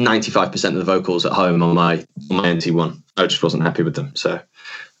 95% of the vocals at home on my NT1. I just wasn't happy with them, so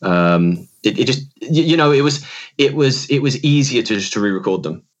it just, you know, it was easier to re-record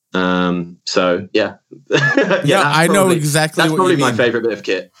them. So yeah, yeah, I know exactly. That's what probably you mean. my favorite bit of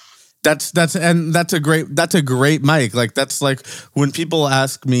kit. That's a great mic. Like that's like when people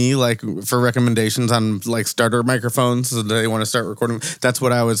ask me like for recommendations on like starter microphones that they want to start recording. That's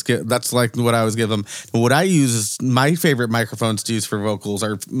what I always get. That's like what I always give them. What I use is my favorite microphones to use for vocals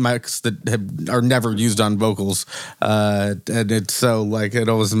are mics that are never used on vocals, and it's so like it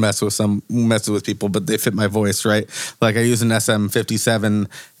always messes with people, but they fit my voice right. Like I use an SM57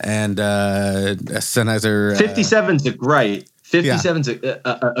 and a Sennheiser. 57s are great. 57's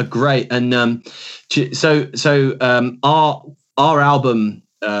are great, and our album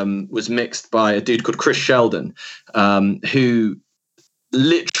was mixed by a dude called Chris Sheldon, who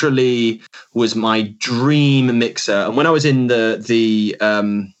literally was my dream mixer. And when I was in the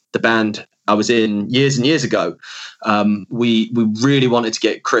band I was in years and years ago, we really wanted to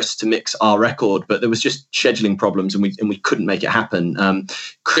get Chris to mix our record, but there was just scheduling problems, and we couldn't make it happen.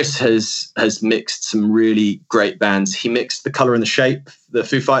 Chris has mixed some really great bands. He mixed The Color and the Shape, the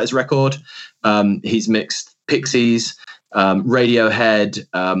Foo Fighters record. He's mixed Pixies, Radiohead,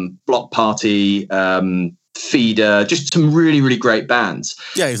 Block Party, Feeder, just some really, really great bands.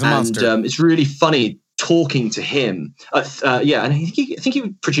 Yeah, he's a monster. And it's really funny talking to him. And I think he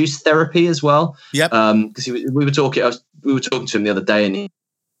produced Therapy as well. Yep. Because we were talking to him the other day, and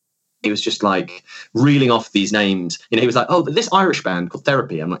he was just like reeling off these names. You know, he was like, "Oh, this Irish band called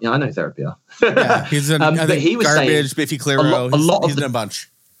Therapy." I'm like, "Yeah, I know Therapy." Yeah, he's in. I think he was Garbage, Biffy Clyro. He's in a bunch.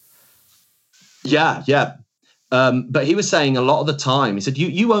 Yeah. But he was saying a lot of the time, he said,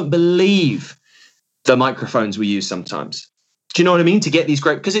 "You won't believe the microphones we use sometimes." Do you know what I mean? To get these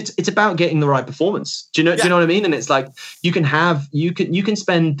great, because it's about getting the right performance. Do you know what I mean? And it's like you can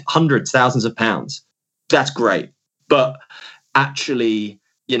spend hundreds, thousands of pounds. That's great, but actually,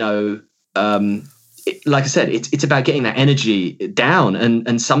 you know, like I said, it's about getting that energy down,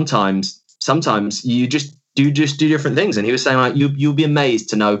 and sometimes you just do different things. And he was saying like you'll be amazed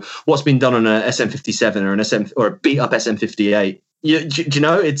to know what's been done on a SM57 or an SM or a beat up SM58. Do you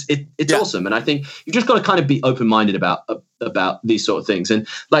know, it's awesome. And I think you've just got to kind of be open-minded about these sort of things. And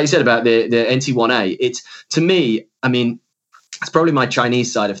like you said about the NT1A, it's, to me, I mean, it's probably my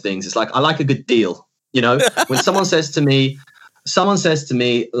Chinese side of things. It's like, I like a good deal. You know, when someone says to me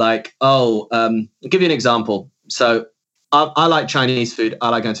like, oh, I'll give you an example. So I like Chinese food. I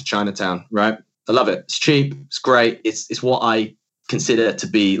like going to Chinatown, right? I love it. It's cheap. It's great. It's what I consider to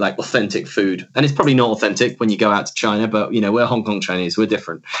be like authentic food, and it's probably not authentic when you go out to China, but you know, we're Hong Kong Chinese, we're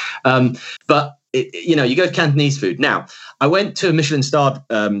different. But you know, you go to Cantonese food. Now, I went to a Michelin-starred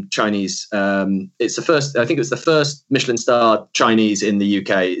Chinese. It's the first, I think it was the first Michelin-starred Chinese in the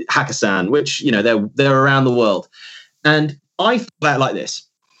UK, Hakkasan, which, you know, they're around the world. And I thought about it like this.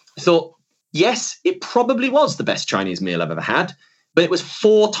 I thought, yes, it probably was the best Chinese meal I've ever had, but it was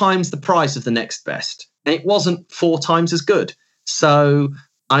 4 times the price of the next best, and it wasn't 4 times as good. So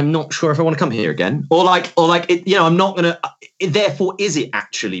I'm not sure if I want to come here again, or like it, you know, I'm not going to. Therefore, is it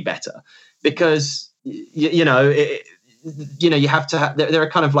actually better? Because you know, you have to have. There are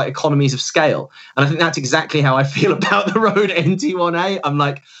kind of like economies of scale, and I think that's exactly how I feel about the Rode NT1A. I'm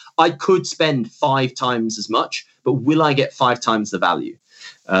like, I could spend 5 times as much, but will I get 5 times the value?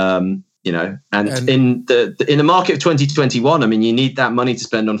 You know, and in the market of 2021, I mean, you need that money to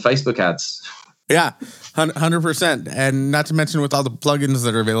spend on Facebook ads. Yeah, 100%. And not to mention with all the plugins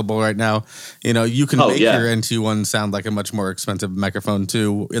that are available right now, you know, you can make your NT1 sound like a much more expensive microphone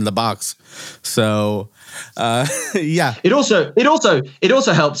too in the box. So, yeah. It also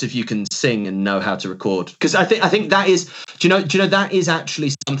helps if you can sing and know how to record, because I think that is, do you know that is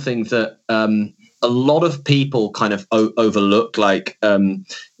actually something that a lot of people kind of overlook. Like,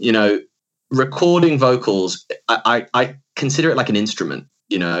 you know, recording vocals, I consider it like an instrument.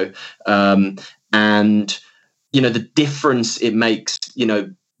 You know, and, you know, the difference it makes, you know,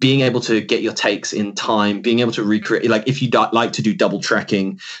 being able to get your takes in time, being able to recreate, like if you like to do double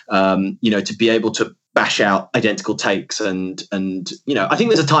tracking, you know, to be able to bash out identical takes and, you know, I think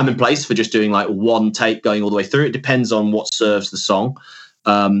there's a time and place for just doing like one take going all the way through. It depends on what serves the song.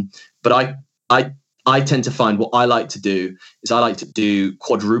 But I tend to find what I like to do is I like to do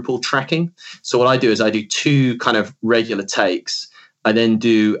quadruple tracking. So what I do is I do 2 kind of regular takes. I then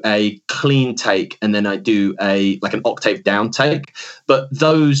do a clean take, and then I do like an octave down take. But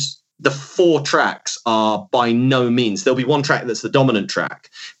the 4 tracks are by no means, there'll be one track that's the dominant track,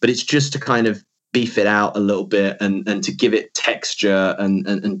 but it's just to kind of beef it out a little bit and to give it texture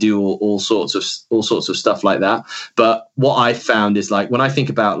and do all sorts of stuff like that. But what I found is, like, when I think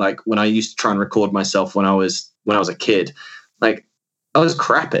about like when I used to try and record myself when I was a kid, like, I was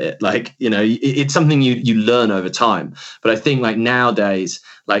crap at it. Like, you know, it's something you learn over time. But I think like nowadays,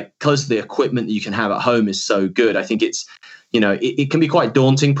 like, because the equipment that you can have at home is so good, I think it's, it can be quite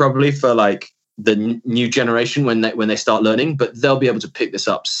daunting probably for like the new generation when they start learning, but they'll be able to pick this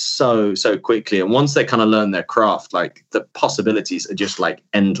up so quickly. And once they kind of learn their craft, like the possibilities are just like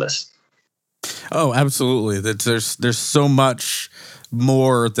endless. Oh, absolutely. There's so much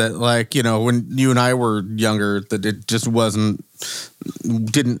more that, like, when you and I were younger, that it just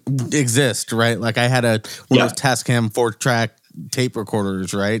didn't exist, right? Like I had one of those Tascam 4-track tape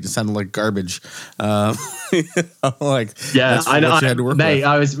recorders, right? It sounded like garbage. I know, mate.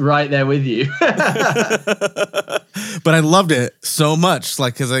 I was right there with you. But I loved it so much,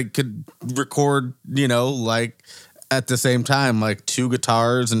 like, because I could record, like at the same time, like 2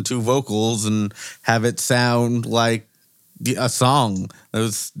 guitars and 2 vocals, and have it sound like a song. That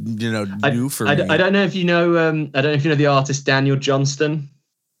was, new for me. I don't know if you know. I don't know if you know the artist Daniel Johnston.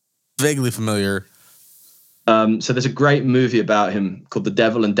 Vaguely familiar. So there's a great movie about him called The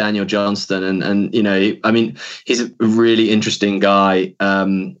Devil and Daniel Johnston, and he's a really interesting guy.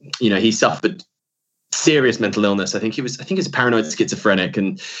 He suffered serious mental illness. I think he's a paranoid schizophrenic,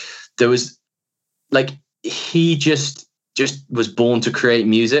 and there was like he just was born to create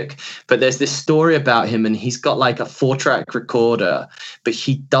music. But there's this story about him, and he's got like a 4-track recorder, but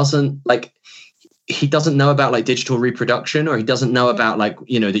he doesn't know about like digital reproduction, or he doesn't know about like,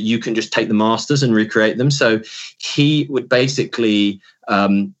 that you can just take the masters and recreate them. So he would basically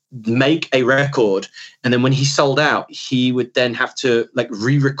make a record, and then when he sold out, he would then have to like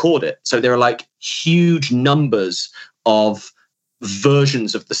re-record it. So there are like huge numbers of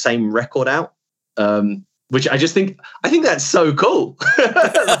versions of the same record out. Which I think that's so cool.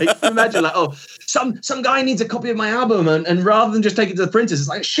 Like, imagine like, oh, some guy needs a copy of my album, and rather than just take it to the printers, it's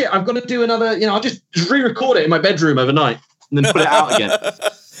like, shit, I've got to do another, I'll just re-record it in my bedroom overnight and then put it out again.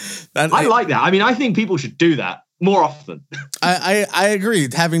 I like that. I mean, I think people should do that more often. I agree.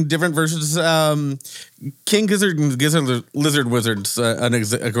 Having different versions. King Gizzard and Lizard Wizard's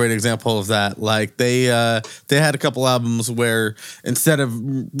a great example of that. Like they had a couple albums where instead of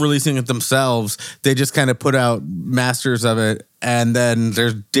releasing it themselves, they just kind of put out masters of it, and then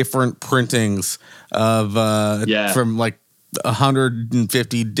there's different printings of from like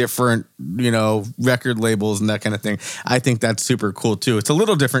 150 different, record labels and that kind of thing. I think that's super cool too. It's a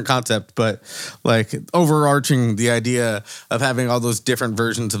little different concept, but like overarching the idea of having all those different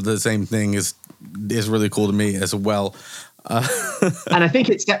versions of the same thing is really cool to me as well. And I think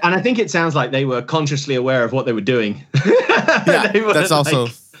it sounds like they were consciously aware of what they were doing. Yeah, that's also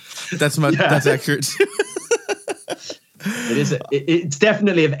that's accurate. It is. It's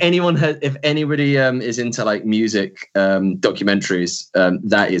definitely, if anybody is into like music documentaries,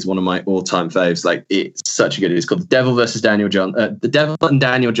 that is one of my all-time faves. Like, it's such a good. It's called The Devil and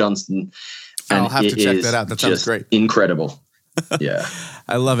Daniel Johnston. And I'll have to check that out. That sounds great. Incredible. Yeah,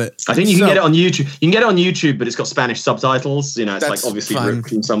 I love it. I think you can get it on YouTube. You can get it on YouTube, but it's got Spanish subtitles. It's like obviously ripped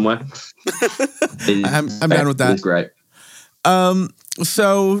from somewhere. I'm down with that. It's great.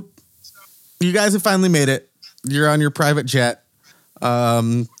 So you guys have finally made it. You're on your private jet,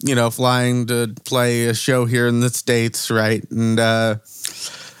 flying to play a show here in the States, right? And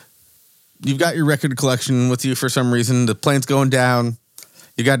you've got your record collection with you for some reason. The plane's going down.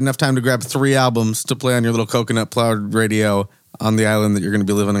 You got enough time to grab 3 albums to play on your little coconut ploughed radio on the island that you're going to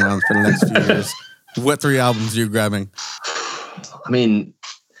be living on for the next few years. What 3 albums are you grabbing? I'm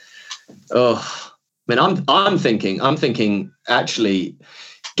thinking actually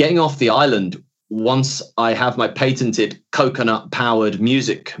getting off the island. Once I have my patented coconut-powered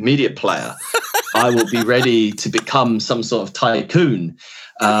music media player, I will be ready to become some sort of tycoon.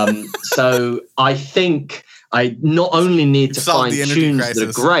 So I think I not only need to find tunes that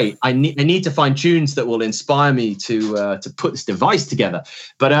are great, I need to find tunes that will inspire me to put this device together.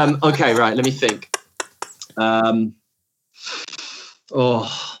 But okay, right, let me think. The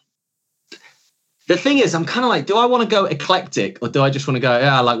thing is, I'm kind of like, do I want to go eclectic, or do I just want to go,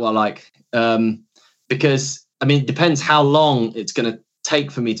 I like what I like? Because it depends how long it's going to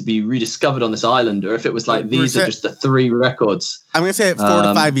take for me to be rediscovered on this island, or if it was like these are just the 3 records. I'm going to say 4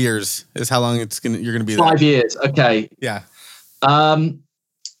 to 5 years is how long you're going to be there. 5 years, okay. Yeah. I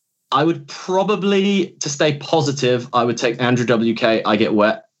would probably, to stay positive, I would take Andrew WK, I Get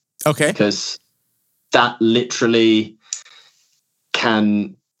Wet. Okay. Because that literally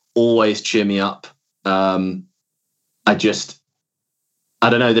can always cheer me up. I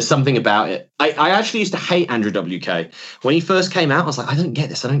don't know. There's something about it. I actually used to hate Andrew WK. When he first came out, I was like, I don't get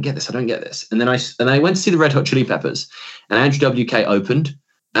this. And then I went to see the Red Hot Chili Peppers, and Andrew WK opened,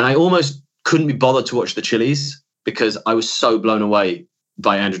 and I almost couldn't be bothered to watch the Chili's because I was so blown away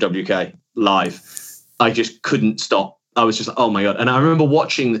by Andrew WK live. I just couldn't stop. I was just like, oh my God. And I remember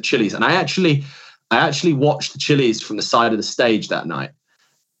watching the Chili's, and I I actually watched the Chili's from the side of the stage that night,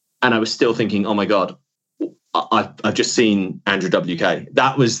 and I was still thinking, oh my God, I've just seen Andrew WK.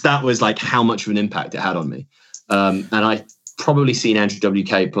 That was like how much of an impact it had on me. And I probably seen Andrew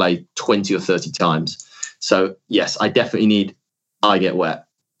WK play 20 or 30 times. So yes, I definitely need I Get Wet.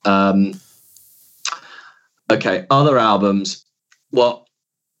 Okay, other albums. Well,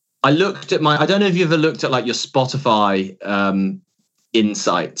 I looked at I don't know if you ever looked at like your Spotify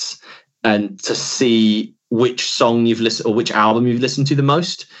insights and to see which song you've listened or which album you've listened to the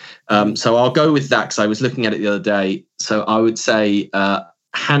most. So I'll go with that because I was looking at it the other day. So I would say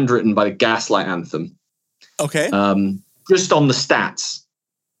Handwritten by the Gaslight Anthem. Okay. Just on the stats,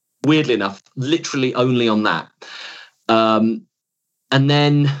 weirdly enough, literally only on that. And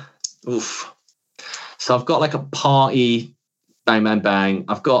then, so I've got like a party, bang, bang, bang.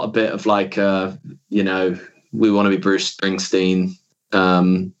 I've got a bit of like, We Want to Be Bruce Springsteen,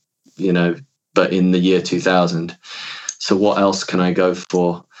 but in the year 2000. So what else can I go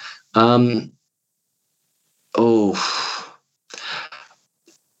for?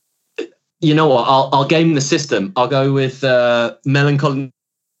 You know what? I'll game the system. I'll go with Melancholy,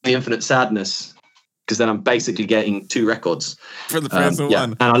 The Infinite Sadness, because then I'm basically getting 2 records for the price of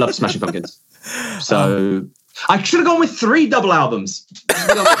one. And I love Smashing Pumpkins. So I should have gone with 3 double albums.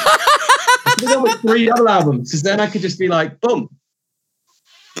 I should have gone with 3 double albums, because then I could just be like, boom,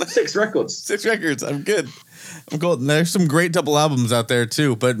 6 records. 6 records. I'm good. I'm cool. There's some great double albums out there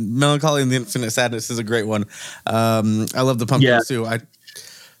too, but Melancholy and the Infinite Sadness is a great one. I love the Pumpkins too.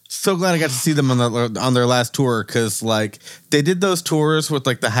 So glad I got to see them on their last tour, because like they did those tours with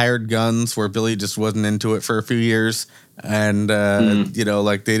like the hired guns where Billy just wasn't into it for a few years, and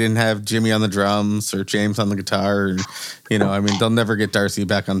like they didn't have Jimmy on the drums or James on the guitar, and they'll never get Darcy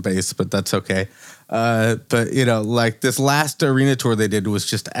back on bass, but that's okay. But like this last arena tour they did was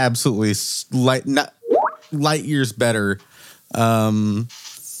just absolutely light years better.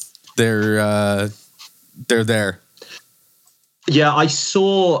 They're there. Yeah, I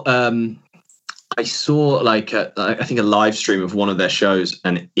saw like I think a live stream of one of their shows,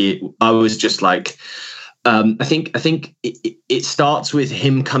 and I was just like, I think it starts with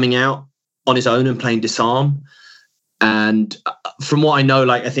him coming out on his own and playing Disarm, and from what I know,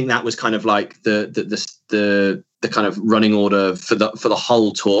 like I think that was kind of like the kind of running order for the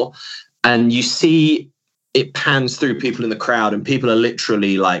whole tour, and you see it pans through people in the crowd, and people are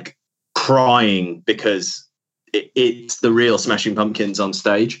literally like crying because it's the real Smashing Pumpkins on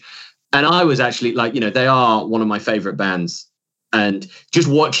stage. And I was actually like, they are one of my favorite bands. And just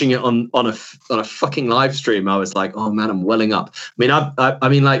watching it on a fucking live stream, I was like, oh man, I'm welling up. I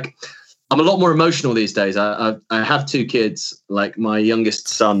mean, like, I'm a lot more emotional these days. I have 2 kids. Like my youngest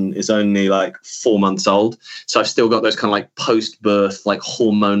son is only like 4 months old. So I've still got those kind of like post-birth, like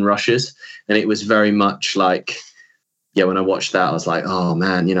hormone rushes. And it was very much like, yeah, when I watched that, I was like, oh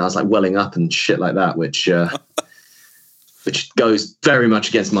man, I was like welling up and shit like that, which goes very much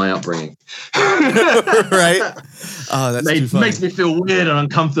against my upbringing. Right? Oh, that's too funny. Makes me feel weird and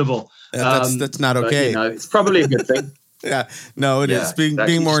uncomfortable. Yeah, that's not okay. But, it's probably a good thing. Yeah, no, it is.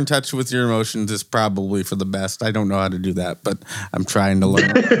 Being more in touch with your emotions is probably for the best. I don't know how to do that, but I'm trying to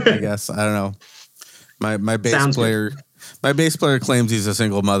learn. I guess I don't know. My bass player claims he's a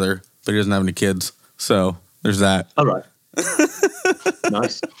single mother, but he doesn't have any kids. So there's that. All right.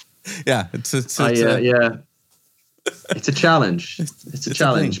 Nice. Yeah, it's It's a challenge. It's a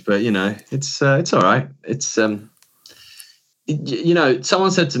challenge, but it's all right. It's someone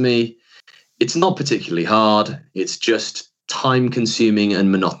said to me, it's not particularly hard. It's just time consuming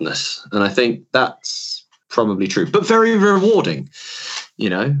and monotonous. And I think that's probably true, but very rewarding,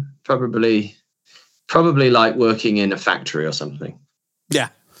 probably like working in a factory or something. Yeah.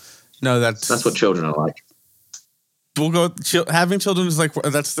 No, that's what children are like. We'll go. Having children is like,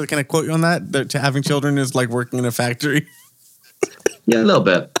 that's the kind of quote you on that having children is like working in a factory. Yeah, a little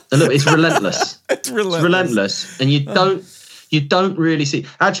bit. It's relentless. It's relentless. And you don't really see.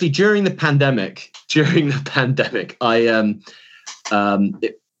 Actually, during the pandemic, I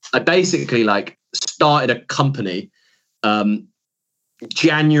basically like started a company,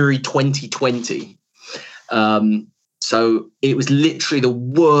 January 2020. So it was literally the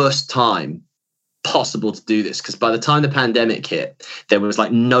worst time possible to do this, because by the time the pandemic hit, there was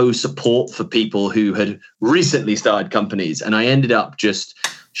like no support for people who had recently started companies, and I ended up just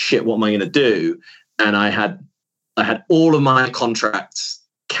shit, what am I going to do? And I had all of my contracts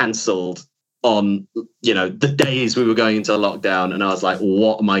cancelled on the days we were going into lockdown, and I was like,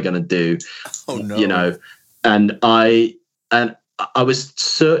 what am I going to do? Oh no. And I was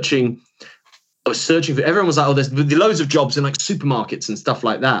searching for, everyone was like, oh, there's loads of jobs in like supermarkets and stuff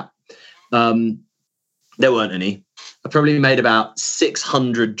like that. There weren't any. I probably made about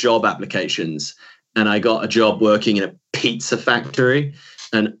 600 job applications, and I got a job working in a pizza factory.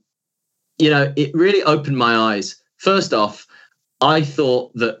 And, it really opened my eyes. First off, I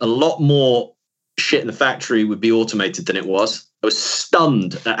thought that a lot more shit in the factory would be automated than it was. I was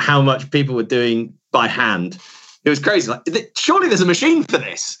stunned at how much people were doing by hand. It was crazy. Like, surely there's a machine for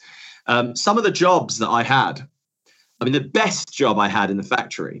this. Some of the jobs that I had, the best job I had in the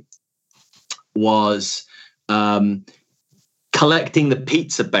factory was collecting the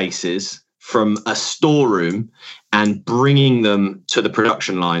pizza bases from a storeroom and bringing them to the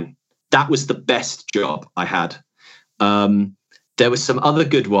production line. That was the best job I had. There were some other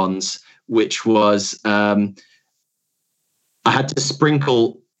good ones, which was I had to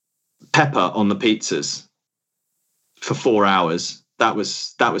sprinkle pepper on the pizzas for 4 hours. That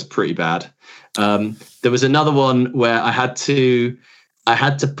was pretty bad. There was another one where I had to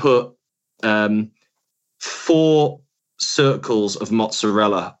put 4 circles of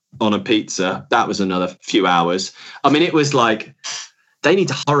mozzarella on a pizza. That was another few hours. It was like, they need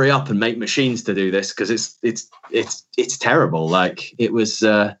to hurry up and make machines to do this, because it's terrible. Like, it was,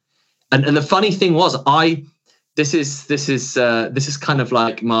 and the funny thing was, this is kind of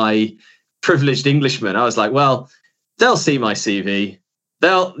like my privileged Englishman. I was like, well, they'll see my CV.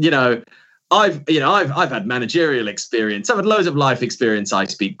 They'll, I've had managerial experience. I've had loads of life experience. I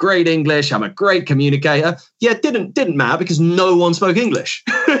speak great English. I'm a great communicator. Yeah, it didn't matter because no one spoke English.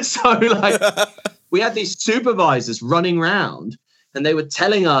 So like, we had these supervisors running around, and they were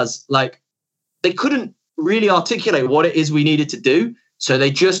telling us, like, they couldn't really articulate what it is we needed to do. So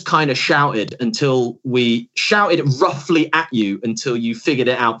they just kind of shouted until we shouted roughly at you until you figured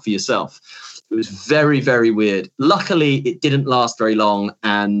it out for yourself. It was very, very weird. Luckily, it didn't last very long,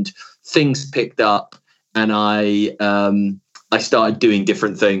 and things picked up, and I started doing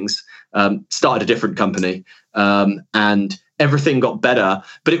different things, started a different company, and everything got better.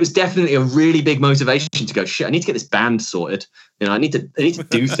 But it was definitely a really big motivation to go, shit, I need to get this band sorted. I need to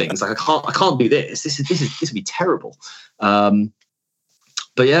do things. Like, I can't do this. This would be terrible.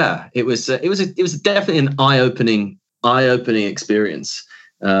 But yeah, it was definitely an eye-opening experience.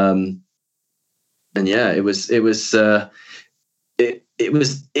 And yeah, it was a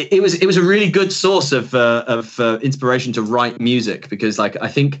really good source of inspiration to write music, because like I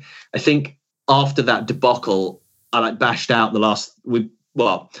think after that debacle, I bashed out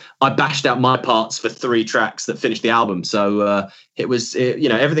I bashed out my parts for 3 tracks that finished the album. So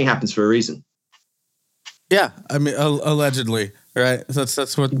everything happens for a reason. Yeah, allegedly, right?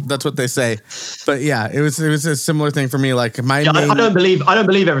 That's what they say. But yeah, it was a similar thing for me. Like I don't believe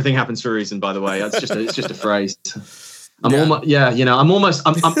everything happens for a reason. By the way, it's just a phrase. I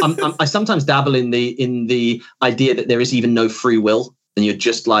sometimes dabble in the idea that there is even no free will, and you're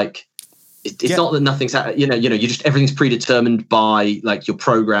just like, it's not that nothing's, you just, everything's predetermined by like your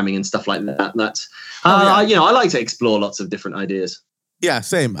programming and stuff like that. And that's, I like to explore lots of different ideas. Yeah,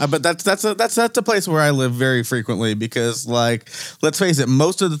 same. But that's a place where I live very frequently, because, like, let's face it,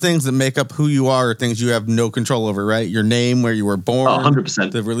 most of the things that make up who you are things you have no control over, right? Your name, where you were born,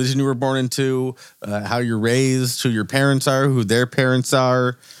 100%. The religion you were born into, how you're raised, who your parents are, who their parents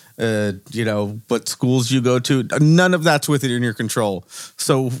are, what schools you go to. None of that's within your control.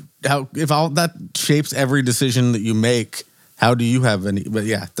 So if all that shapes every decision that you make, how do you have any? But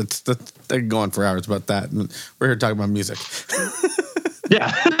yeah, that's they can go on for hours about that. And we're here talking about music.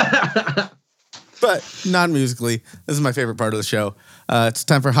 Yeah. But non-musically, this is my favorite part of the show. It's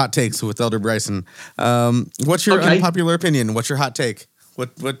time for Hot Takes with Elder Bryson. What's your unpopular opinion? What's your hot take?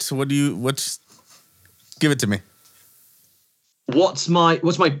 What do you give it to me? What's my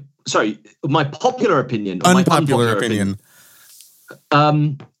popular opinion? Or unpopular opinion.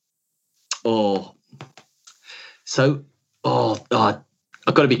 I've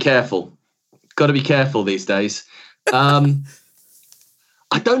got to be careful. Got to be careful these days.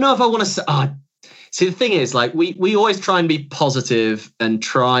 I don't know if I want to say. See, the thing is, like, we always try and be positive and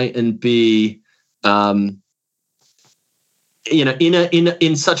try and be, in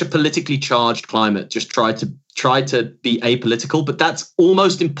such a politically charged climate, just try to be apolitical. But that's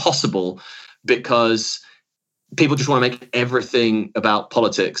almost impossible, because people just want to make everything about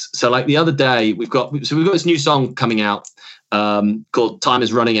politics. So, like the other day, we've got this new song coming out called "Time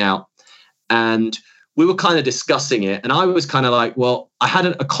Is Running Out," and we were kind of discussing it, and I was kind of like, well, I had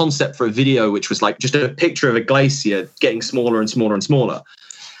a concept for a video, which was like just a picture of a glacier getting smaller and smaller and smaller.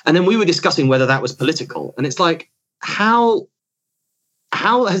 And then we were discussing whether that was political. And it's like, how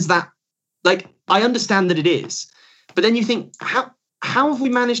has that, like, I understand that it is, but then you think, how have we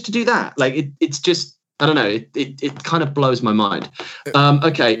managed to do that? Like, it's just, I don't know. It kind of blows my mind.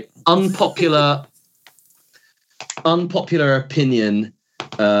 Okay. Unpopular unpopular opinion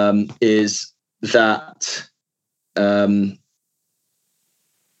is that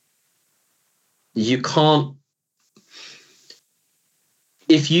you can't,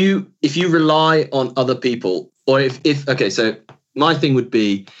 if you rely on other people, or if okay, so my thing would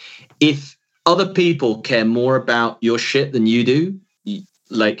be, if other people care more about your shit than you do, you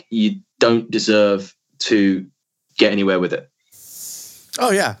don't deserve to get anywhere with it.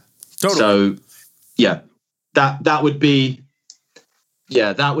 Oh yeah, totally. So yeah, that would be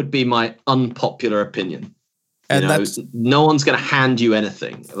my unpopular opinion. And that's, no one's going to hand you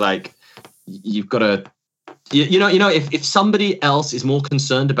anything. Like, you've got to, if somebody else is more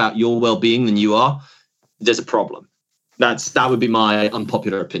concerned about your well-being than you are, there's a problem. That would be my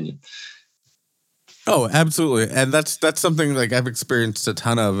unpopular opinion. Oh, absolutely. And that's something like I've experienced a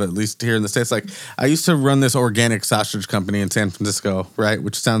ton of, at least here in the States. Like, I used to run this organic sausage company in San Francisco, right?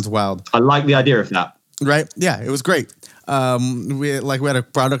 Which sounds wild. I like the idea of that. Right? Yeah, it was great. We had a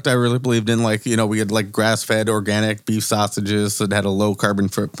product I really believed in. Like, we had like grass-fed organic beef sausages that had a low carbon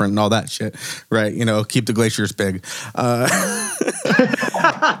footprint and all that shit. Right? Keep the glaciers big.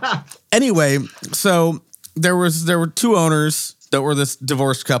 Anyway, so there were two owners that were this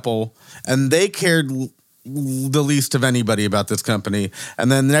divorced couple, and they cared the least of anybody about this company.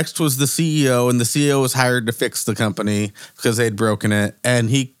 And then next was the CEO, and the CEO was hired to fix the company because they'd broken it. And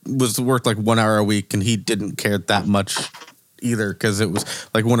he worked like 1 hour a week, and he didn't care that much either because it was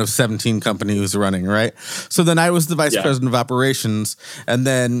like one of 17 companies he was running, right? So then I was the vice president of operations, and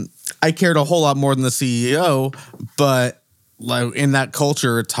then I cared a whole lot more than the CEO, but like in that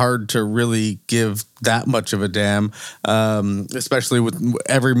culture, it's hard to really give that much of a damn, especially with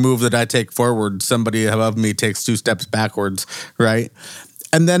every move that I take forward, somebody above me takes 2 steps backwards, right?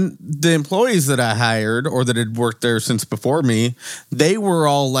 And then the employees that I hired or that had worked there since before me, they were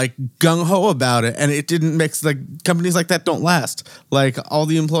all like gung-ho about it. And it didn't mix, like companies like that don't last. Like all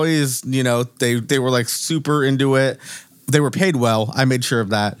the employees, they were like super into it. They were paid well. I made sure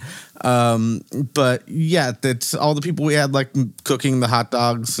of that. But yeah, that's all the people we had like cooking the hot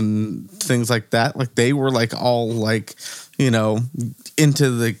dogs and things like that. Like they were like all like,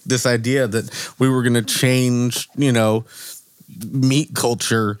 into this idea that we were going to change, meat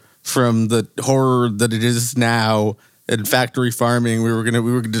culture from the horror that it is now in factory farming. We were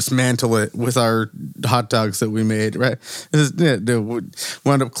gonna dismantle it with our hot dogs that we made, right? We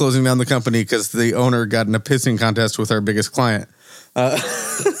wound up closing down the company because the owner got in a pissing contest with our biggest client.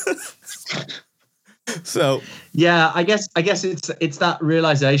 So yeah, I guess it's that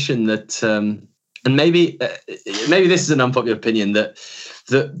realization that, and maybe this is an unpopular opinion that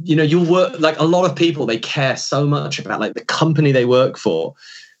you'll work, like a lot of people, they care so much about like the company they work for,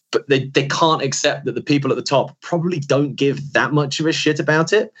 but they can't accept that the people at the top probably don't give that much of a shit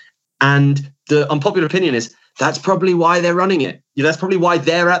about it. And the unpopular opinion is that's probably why they're running it. That's probably why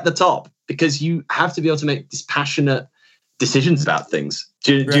they're at the top, because you have to be able to make dispassionate decisions about things.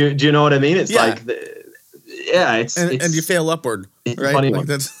 Do you know what I mean? It's like, and you fail upward, right? Funny like one.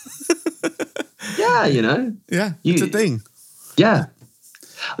 That's yeah, it's a thing. Yeah.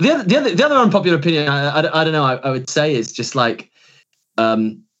 The other unpopular opinion, I don't know, I would say is just like,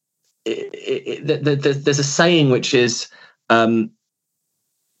 there's a saying which is, I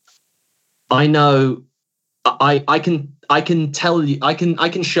know, I can tell you, I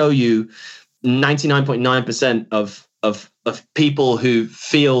can show you 99.9% of people who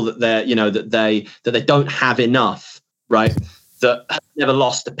feel that they're, that they don't have enough, right? That have never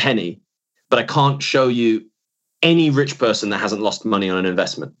lost a penny, but I can't show you any rich person that hasn't lost money on an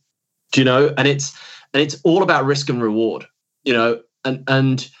investment. Do you know? And it's all about risk and reward,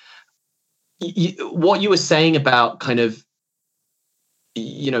 and what you were saying about kind of,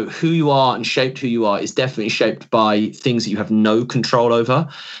 who you are and shaped who you are is definitely shaped by things that you have no control over.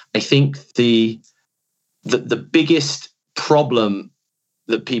 I think the biggest problem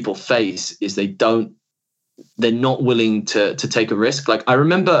that people face is they're not willing to take a risk. Like I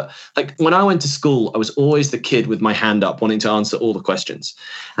remember, like when I went to school, I was always the kid with my hand up wanting to answer all the questions.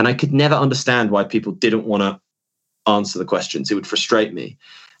 And I could never understand why people didn't want to answer the questions. It would frustrate me.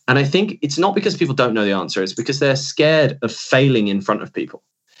 And I think it's not because people don't know the answer, it's because they're scared of failing in front of people.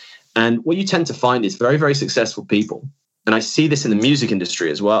 And what you tend to find is very, very successful people, and I see this in the music industry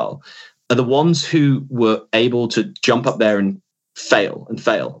as well, are the ones who were able to jump up there and fail.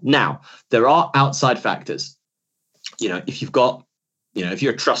 Now, there are outside factors. If you've got, if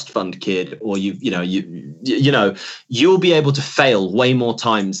you're a trust fund kid, or you'll be able to fail way more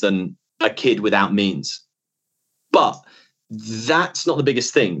times than a kid without means. But that's not the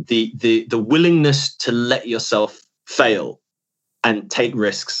biggest thing. The willingness to let yourself fail and take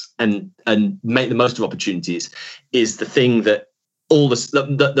risks and make the most of opportunities is the thing that all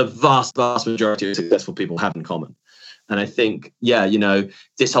the vast majority of successful people have in common. And I think,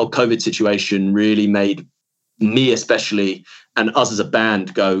 this whole COVID situation really made me especially and us as a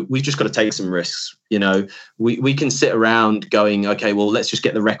band go, we've just got to take some risks. We can sit around going, okay, well, let's just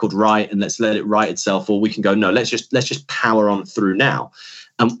get the record right and let's let it write itself. Or we can go, no, let's just power on through now.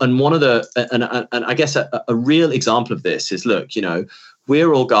 And one of the, and I guess a real example of this is, look,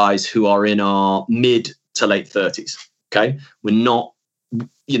 we're all guys who are in our mid to late 30s. Okay. We're not,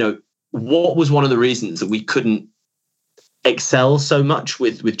 what was one of the reasons that we couldn't excel so much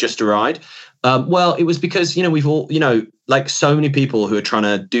with Just a Ride? Well, it was because, we've all, like so many people who are trying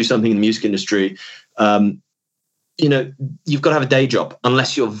to do something in the music industry, you've got to have a day job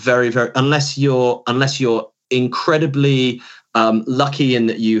unless you're unless you're incredibly lucky in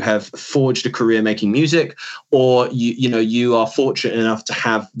that you have forged a career making music, or you are fortunate enough to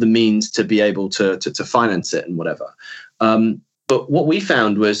have the means to be able to finance it and whatever. But what we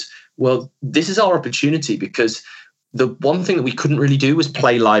found was, well, this is our opportunity, because the one thing that we couldn't really do was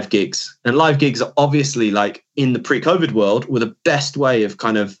play live gigs. And live gigs are obviously, like in the pre-COVID world, were the best way of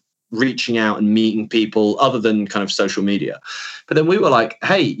kind of reaching out and meeting people other than kind of social media. But then we were like,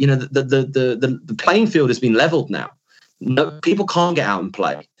 hey, the playing field has been leveled now. No, people can't get out and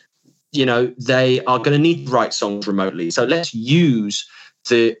play. They are going to need to write songs remotely. So let's use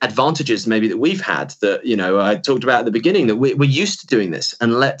the advantages maybe that we've had, that, I talked about at the beginning, that we're used to doing this,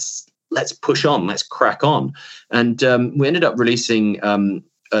 and let's push on, let's crack on. And we ended up releasing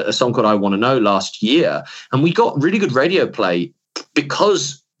a song called I Want to Know last year. And we got really good radio play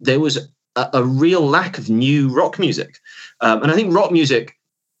because there was a real lack of new rock music. And I think rock music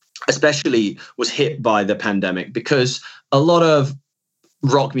especially was hit by the pandemic, because a lot of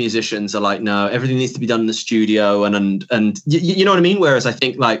rock musicians are like, no, everything needs to be done in the studio, and you know what I mean? Whereas I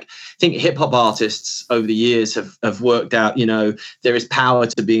think hip hop artists over the years have worked out, there is power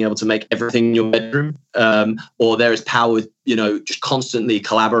to being able to make everything in your bedroom, or there is power with, just constantly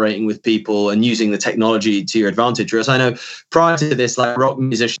collaborating with people and using the technology to your advantage. Whereas I know prior to this, like rock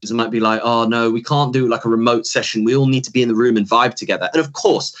musicians might be like, oh no, we can't do like a remote session. We all need to be in the room and vibe together. And of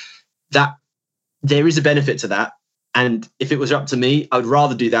course, that there is a benefit to that. And if it was up to me, I would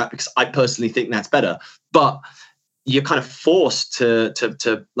rather do that, because I personally think that's better. But you're kind of forced to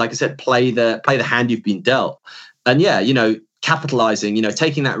like I said, play the hand you've been dealt. And capitalizing,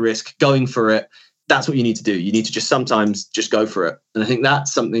 taking that risk, going for it. That's what you need to do. You need to just sometimes just go for it. And I think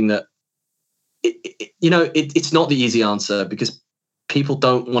that's something that it's not the easy answer, because people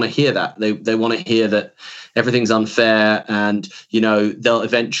don't want to hear that. They want to hear that everything's unfair, and they'll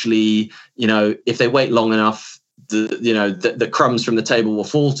eventually, if they wait long enough, the crumbs from the table will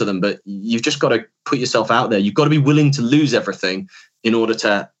fall to them. But you've just got to put yourself out there. You've got to be willing to lose everything in order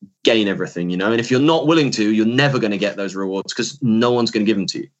to gain everything, And if you're not willing to, you're never going to get those rewards, because no one's going to give them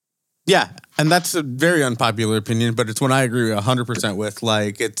to you. Yeah, and that's a very unpopular opinion, but it's one I agree 100% with.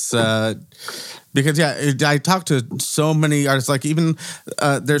 Like, it's because I talk to so many artists. Like, even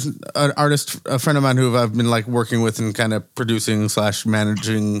there's an artist, a friend of mine who I've been like working with and kind of producing /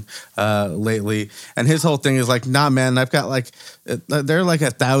 managing lately, and his whole thing is like, nah, man, I've got like there are like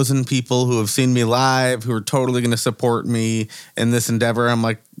 1,000 people who have seen me live who are totally going to support me in this endeavor. I'm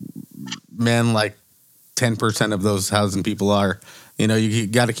like, man, like 10% of those 1,000 people are. You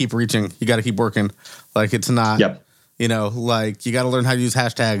got to keep reaching. You got to keep working. Like, it's not, like, you got to learn how to use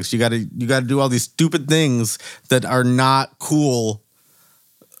hashtags. You got to do all these stupid things that are not cool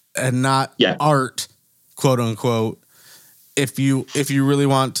and not art, quote unquote. If you really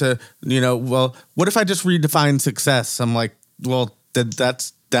want to, well, what if I just redefine success? I'm like, well,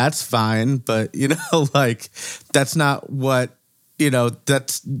 that's fine. But, like, that's not what, no,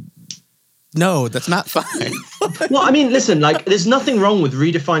 that's not fine. Well, I mean, listen, like, there's nothing wrong with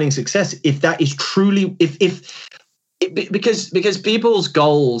redefining success if that is truly, because people's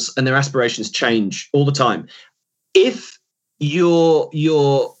goals and their aspirations change all the time. If your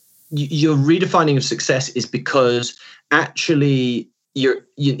redefining of success is because actually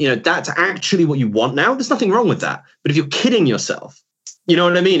that's actually what you want now, there's nothing wrong with that. But if you're kidding yourself, you know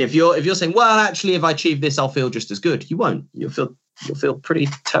what I mean? If you're saying, well, actually, if I achieve this, I'll feel just as good, you won't. You'll feel pretty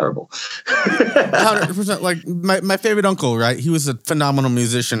terrible. 100%. Like my favorite uncle, right? He was a phenomenal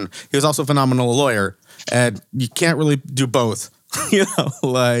musician. He was also a phenomenal lawyer, and you can't really do both.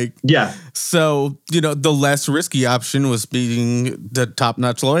 So the less risky option was being the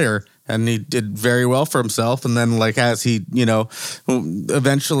top-notch lawyer, and he did very well for himself. And then, like, as he,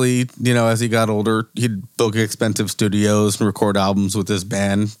 eventually, as he got older, he'd book expensive studios and record albums with his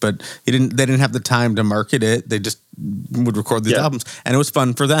band, but they didn't have the time to market it. They just would record these albums, and it was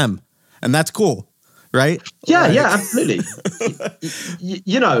fun for them, and that's cool, right? Yeah, yeah, absolutely.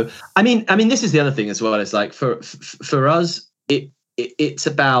 You know, I mean, this is the other thing as well. It's like for us, it's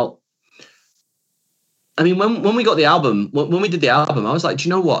about. I mean, when we got the album, when we did the album, I was like, do you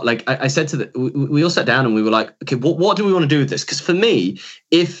know what? Like I said we all sat down and we were like, okay, what do we want to do with this? Because for me,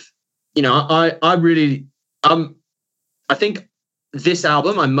 if you know, I really, I think this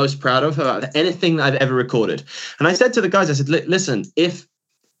album I'm most proud of about anything that I've ever recorded. And I said to the guys, I said, listen, if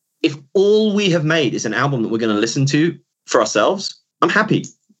all we have made is an album that we're going to listen to for ourselves, I'm happy.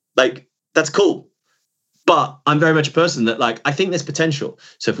 Like, that's cool. But I'm very much a person that, like, I think there's potential.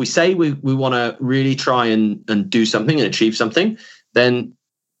 So if we say we want to really try and do something and achieve something, then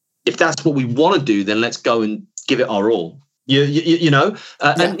if that's what we want to do, then let's go and give it our all. You know,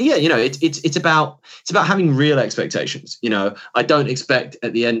 and yeah, you know, it's about having real expectations. You know, I don't expect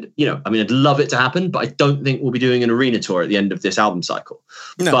at the end, you know, I mean, I'd love it to happen, but I don't think we'll be doing an arena tour at the end of this album cycle.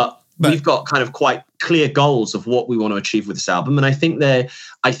 No, but we've got kind of quite clear goals of what we want to achieve with this album. And I think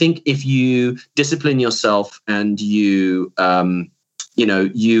if you discipline yourself and you know,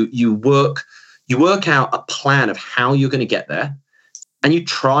 you work out a plan of how you're going to get there, and you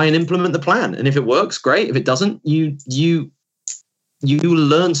try and implement the plan. And if it works, great. If it doesn't, you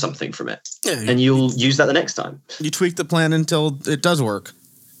learn something from it, and you'll use that the next time. You tweak the plan until it does work.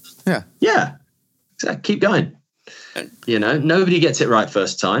 Yeah. Yeah. Exactly. Keep going. You know, nobody gets it right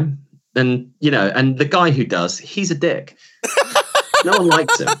first time. And, you know, and the guy who does, he's a dick. No one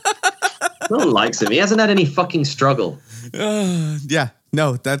likes him. No one likes him. He hasn't had any fucking struggle. Yeah.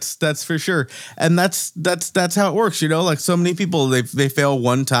 No, that's for sure. And that's how it works, you know? Like, so many people, they fail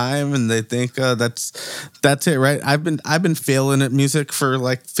one time and they think that's it, right? I've been failing at music for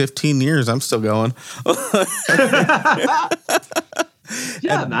like 15 years. I'm still going.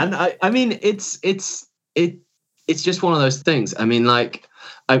 Yeah, man. I mean, it's just one of those things. I mean, like,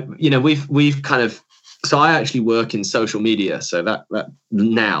 we've kind of, so I actually work in social media, so that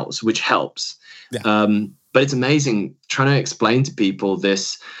now, which helps. Yeah. But it's amazing trying to explain to people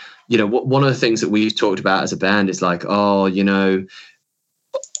this, you know, one of the things that we've talked about as a band is like, oh, do you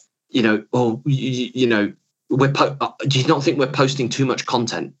not think we're posting too much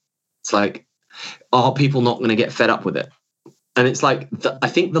content? It's like, are people not going to get fed up with it? And it's like, I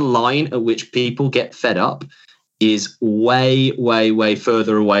think the line at which people get fed up is way, way, way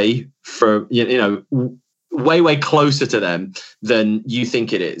further away from, way closer to them than you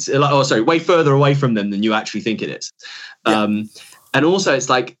think it is. Way further away from them than you actually think it is. Yeah. And also it's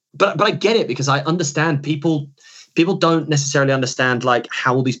like, but I get it, because I understand people don't necessarily understand like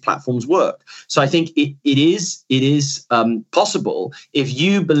how all these platforms work. So I think it is possible if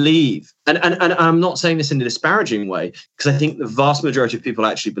you believe, and I'm not saying this in a disparaging way, because I think the vast majority of people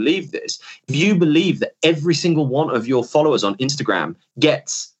actually believe this. If you believe that every single one of your followers on Instagram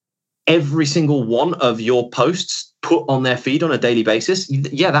gets every single one of your posts put on their feed on a daily basis,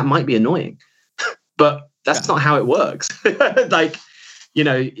 yeah, that might be annoying, but that's not how it works. Like, you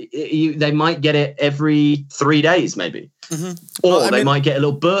know, they might get it every 3 days, maybe, or they might get a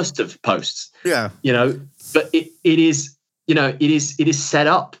little burst of posts. Yeah, you know, but it is set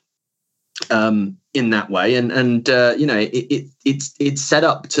up in that way, and you know, it's set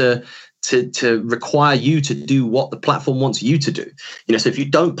up to require you to do what the platform wants you to do. You know, so if you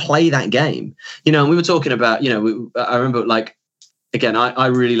don't play that game, you know, and we were talking about, you know, I remember, like, again, I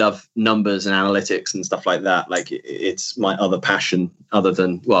really love numbers and analytics and stuff like that. Like, it's my other passion, other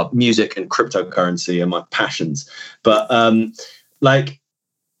than, well, music and cryptocurrency are my passions. But like,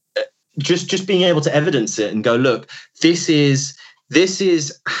 just being able to evidence it and go, look, this is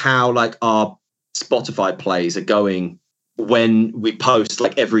how, like, our Spotify plays are going when we post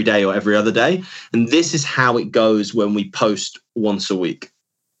like every day or every other day, and this is how it goes when we post once a week.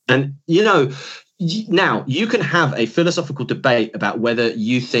 And, you know, now you can have a philosophical debate about whether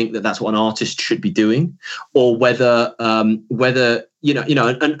you think that that's what an artist should be doing, or whether you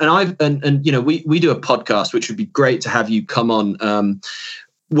know, and you know, we do a podcast, which would be great to have you come on,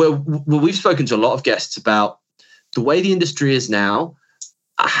 where we've spoken to a lot of guests about the way the industry is now.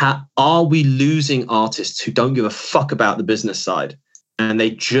 Are we losing artists who don't give a fuck about the business side and they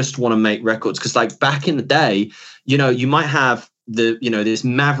just want to make records? Because, like, back in the day, you know, you might have this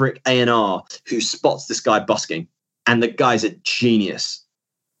maverick A&R who spots this guy busking, and the guy's a genius,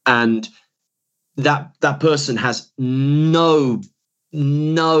 and that person has no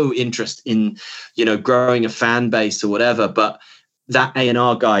interest in, you know, growing a fan base or whatever, but that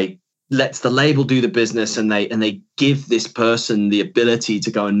A&R guy lets the label do the business, and they give this person the ability to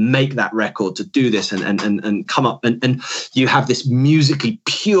go and make that record, to do this and come up, and you have this musically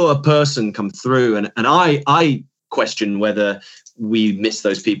pure person come through. And I question whether we miss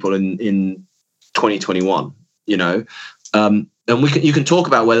those people in 2021, you know. And you can talk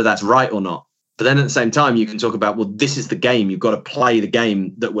about whether that's right or not. But then at the same time, you can talk about, well, this is the game. You've got to play the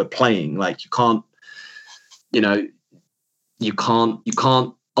game that we're playing. Like, you can't, you know, you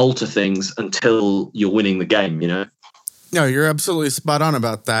can't alter things until you're winning the game, you know? No, you're absolutely spot on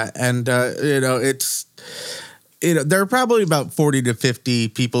about that. And, there are probably about 40 to 50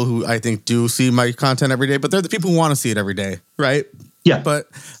 people who I think do see my content every day, but they're the people who want to see it every day, right? Yeah. But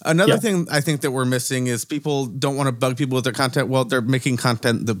another thing I think that we're missing is people don't want to bug people with their content. Well, they're making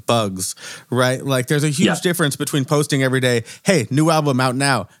content that bugs, right? Like, there's a huge difference between posting every day, hey, new album out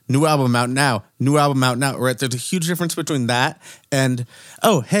now, new album out now, new album out now, right? There's a huge difference between that and,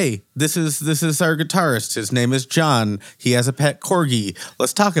 oh, hey, this is our guitarist. His name is John. He has a pet corgi.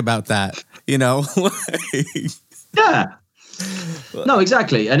 Let's talk about that, you know? Yeah. No,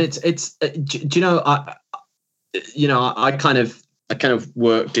 exactly. And it's do you know, I kind of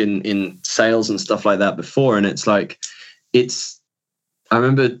worked in sales and stuff like that before, and it's like, I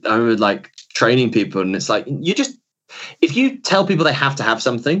remember like training people, and it's like, if you tell people they have to have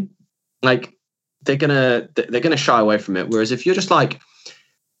something, like, they're gonna shy away from it. Whereas if you're just like,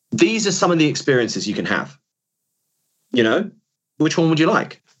 these are some of the experiences you can have, you know, which one would you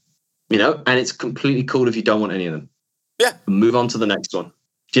like? You know, and it's completely cool if you don't want any of them. Yeah. Move on to the next one.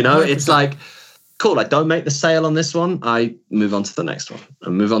 Do you know, 100%. It's like, cool, I don't make the sale on this one, I move on to the next one. I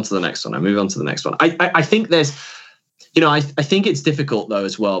move on to the next one. I move on to the next one. I think there's, you know, I think it's difficult though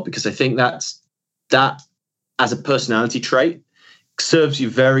as well, because I think that as a personality trait serves you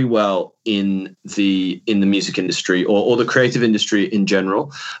very well in the music industry or the creative industry in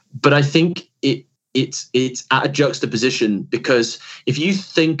general. But I think it's at a juxtaposition, because if you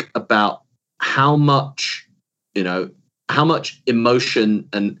think about how much emotion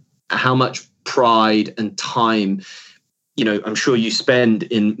and how much pride and time, you know, I'm sure you spend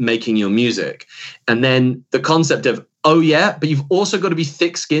in making your music, and then the concept of, oh yeah, but you've also got to be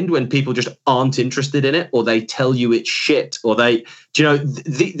thick-skinned when people just aren't interested in it, or they tell you it's shit, or they, do you know,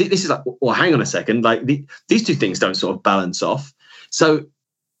 this is like, well, hang on a second, like these two things don't sort of balance off. So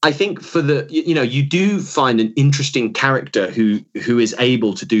I think for the, you know, you do find an interesting character who is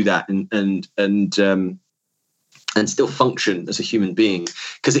able to do that and still function as a human being,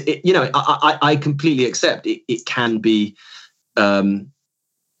 because you know, I completely accept it can be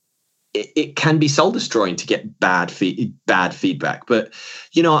it can be soul destroying to get bad feedback. But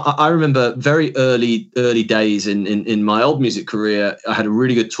you know, I remember very early days in my old music career, I had a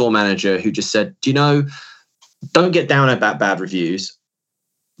really good tour manager who just said, do you know, don't get down about bad reviews,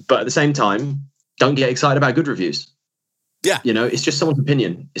 but at the same time, don't get excited about good reviews. Yeah. You know, it's just someone's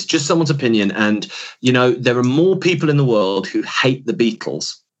opinion. It's just someone's opinion. And, you know, there are more people in the world who hate the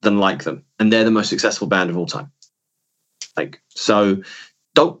Beatles than like them. And they're the most successful band of all time. Like, so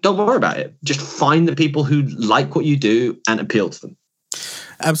don't worry about it. Just find the people who like what you do and appeal to them.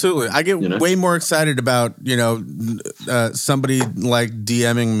 Absolutely. I get way more excited about, you know, somebody like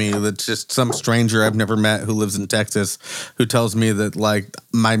DMing me that's just some stranger I've never met who lives in Texas, who tells me that like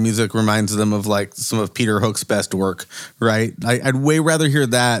my music reminds them of like some of Peter Hook's best work, right? I'd way rather hear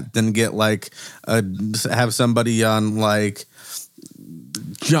that than get like have somebody on like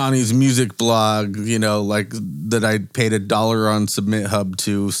Johnny's music blog, you know, like that I paid $1 on Submit Hub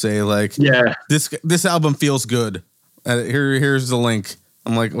to say like, yeah, this album feels good. Here's the link.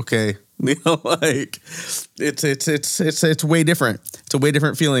 I'm like, okay, you know, like it's way different. It's a way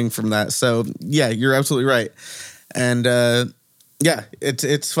different feeling from that. So yeah, you're absolutely right. And yeah,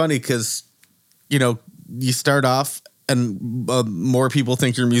 it's funny because, you know, you start off and more people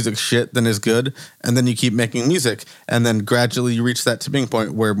think your music's shit than is good, and then you keep making music, and then gradually you reach that tipping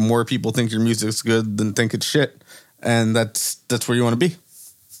point where more people think your music's good than think it's shit, and that's where you want to be.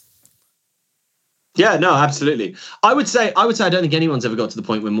 Yeah, no, absolutely. I would say I don't think anyone's ever got to the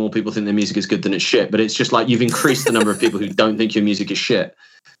point where more people think their music is good than it's shit, but it's just like you've increased the number of people who don't think your music is shit.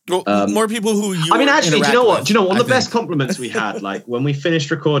 Well, more people who you. I mean, actually, do you know what? One of the best compliments we had, like when we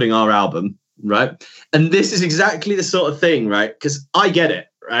finished recording our album, right? And this is exactly the sort of thing, right? Because I get it,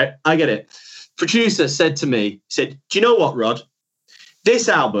 right? I get it. Producer said to me, do you know what, Rod? This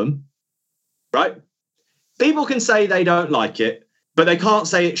album, right? People can say they don't like it, but they can't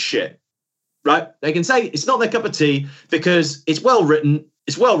say it's shit. Right? They can say it's not their cup of tea because it's well written,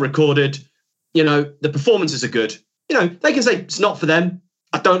 it's well recorded, you know, the performances are good. You know, they can say it's not for them.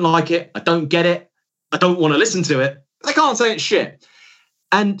 I don't like it. I don't get it. I don't want to listen to it. They can't say it's shit.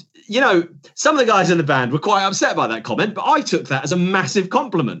 And, you know, some of the guys in the band were quite upset by that comment, but I took that as a massive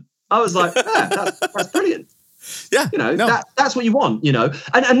compliment. I was like, yeah, that's brilliant. Yeah. You know, that's what you want, you know.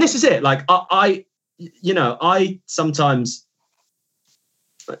 And this is it. Like, you know, I sometimes,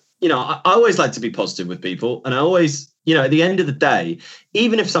 you know, I always like to be positive with people, and I always, you know, at the end of the day,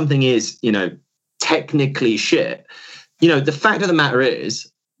 even if something is, you know, technically shit, you know, the fact of the matter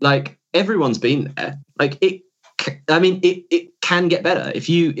is, like, everyone's been there. Like, it can get better if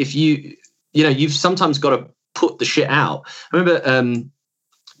you you know, you've sometimes got to put the shit out. I remember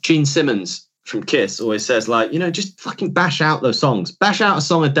Gene Simmons from Kiss always says, like, you know, just fucking bash out those songs, bash out a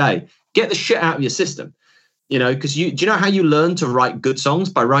song a day, get the shit out of your system, you know, because do you know how you learn to write good songs?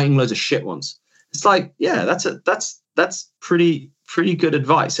 By writing loads of shit ones. It's like, yeah, that's pretty good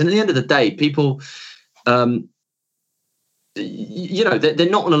advice. And at the end of the day, people, you know, they're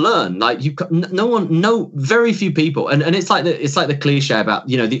not going to learn. Like, very few people, and it's like the cliche about,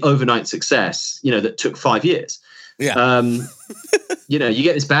 you know, the overnight success, you know, that took 5 years. Yeah. You know, you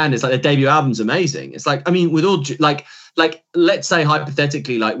get this band, it's like their debut album's amazing. It's like, I mean, with all like let's say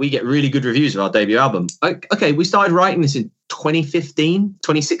hypothetically, like, we get really good reviews of our debut album. Like, okay, we started writing this in 2015,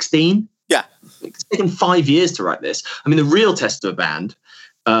 2016. Yeah. It's taken 5 years to write this. I mean, the real test of a band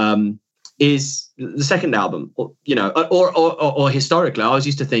is the second album, or, you know, or historically, I always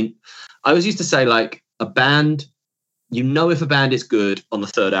used to say, like, a band, you know, if a band is good on the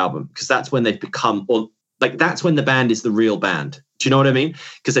third album, because that's when they've become, or like, that's when the band is the real band. Do you know what I mean?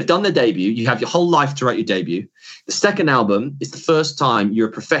 Because they've done their debut. You have your whole life to write your debut. The second album is the first time you're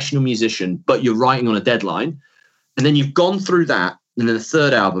a professional musician, but you're writing on a deadline. And then you've gone through that. And then the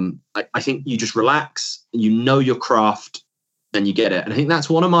third album, I think you just relax, and you know your craft, and you get it. And I think that's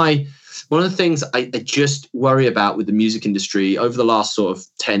one of the things I just worry about with the music industry over the last sort of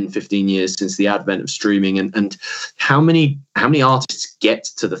 10, 15 years since the advent of streaming, and how many artists get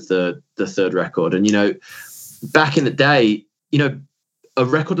to the third record. And, you know, back in the day, you know, a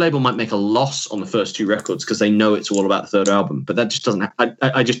record label might make a loss on the first two records because they know it's all about the third album, but that just doesn't,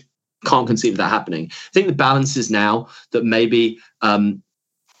 I just can't conceive of that happening. I think the balance is now that maybe, you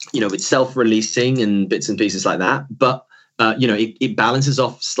know, with self-releasing and bits and pieces like that, but you know, it balances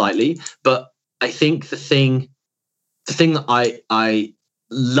off slightly. But I think the thing that I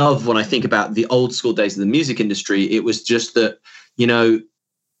love when I think about the old school days of the music industry, it was just that, you know,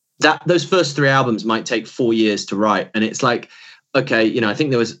 that those first three albums might take 4 years to write. And it's like, okay, you know, I think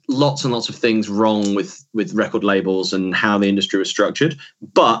there was lots and lots of things wrong with record labels and how the industry was structured.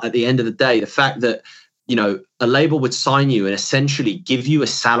 But at the end of the day, the fact that, you know, a label would sign you and essentially give you a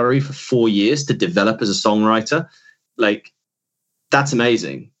salary for 4 years to develop as a songwriter, like, that's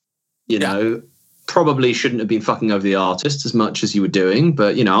amazing. You know, probably shouldn't have been fucking over the artist as much as you were doing,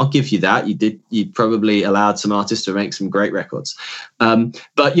 but, you know, I'll give you that. You probably allowed some artists to make some great records.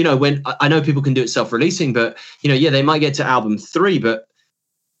 But, you know, when I know people can do it self-releasing, but, you know, yeah, they might get to album 3, but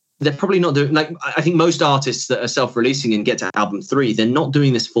they're probably not doing, like, I think most artists that are self-releasing and get to album 3, they're not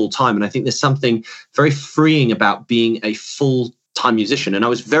doing this full time. And I think there's something very freeing about being a full-time musician. And I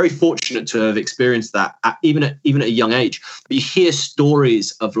was very fortunate to have experienced that even at a young age. But you hear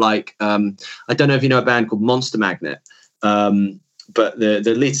stories of, like, I don't know if you know a band called Monster Magnet, but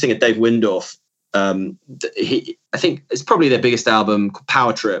the lead singer, Dave Windorf, I think it's probably their biggest album, called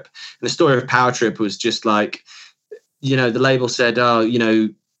Power Trip. And the story of Power Trip was just like, you know, the label said, oh, you know,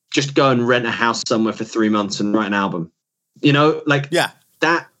 just go and rent a house somewhere for 3 months and write an album. You know, like, yeah,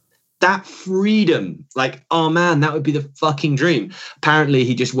 that freedom, like, oh man, that would be the fucking dream. Apparently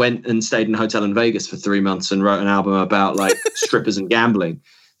he just went and stayed in a hotel in Vegas for 3 months and wrote an album about, like, strippers and gambling.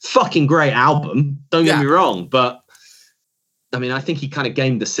 Fucking great album, don't get me wrong, but I mean, I think he kind of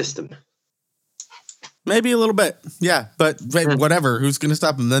gamed the system. Maybe a little bit, yeah, but whatever. Who's going to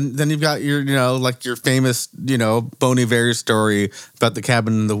stop him? Then you've got your, you know, like, your famous, you know, Bon Iver story about the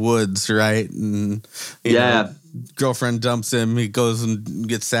cabin in the woods, right? And you know, girlfriend dumps him. He goes and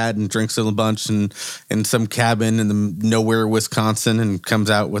gets sad and drinks a bunch and in some cabin in the nowhere, Wisconsin, and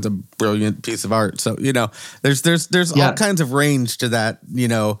comes out with a brilliant piece of art. So, you know, there's all kinds of range to that. You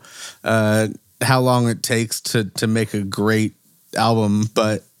know, how long it takes to make a great album,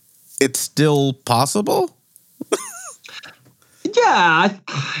 but it's still possible. I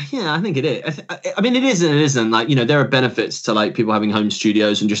think it is. I mean, it is and it isn't. Like, you know, there are benefits to, like, people having home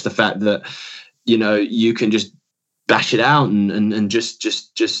studios and just the fact that, you know, you can just bash it out and just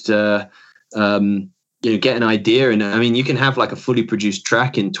you know, get an idea. And I mean, you can have, like, a fully produced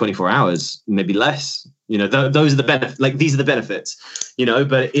track in 24 hours, maybe less. You know, those are the benefits. Like, these are the benefits. You know,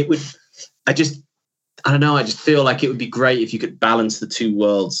 but it would. I don't know. I just feel like it would be great if you could balance the two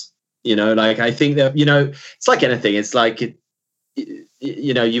worlds. You know, like, I think that, you know, it's like anything. It's like,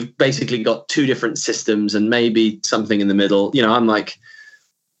 you know, you've basically got two different systems and maybe something in the middle. You know,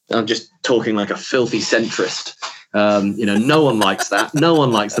 I'm just talking like a filthy centrist. You know, no one likes that. No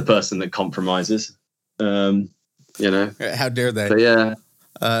one likes the person that compromises. You know, How dare they? but yeah.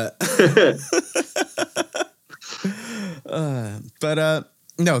 But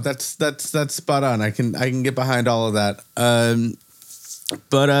no, that's spot on. I can get behind all of that.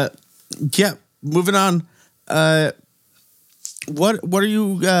 But yeah, moving on. What are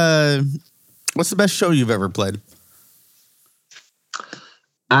you? What's the best show you've ever played?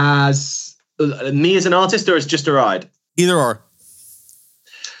 As me as an artist, or as just a ride? Either or.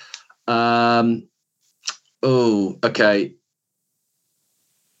 Oh, okay.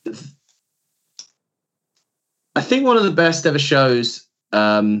 I think one of the best ever shows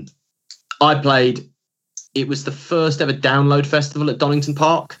I played, it was the first ever Download Festival at Donington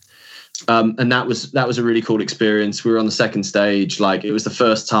Park. And that was a really cool experience. We were on the second stage. Like, it was the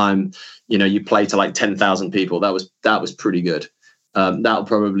first time, you know, you play to like 10,000 people. That was pretty good. That'll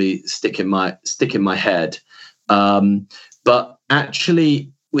probably stick in my head. But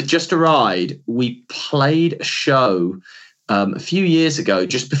actually, with Just a Ride, we played a show a few years ago,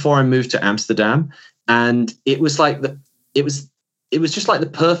 just before I moved to Amsterdam, and it was like it was just like the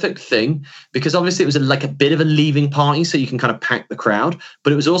perfect thing, because obviously it was like a bit of a leaving party, so you can kind of pack the crowd,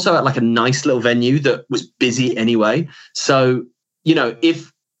 but it was also at like a nice little venue that was busy anyway. So, you know,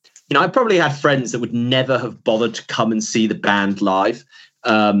 I probably had friends that would never have bothered to come and see the band live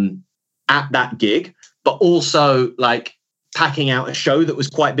at that gig, but also like packing out a show that was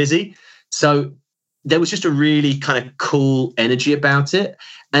quite busy. So there was just a really kind of cool energy about it.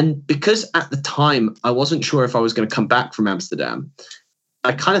 And because at the time I wasn't sure if I was going to come back from Amsterdam,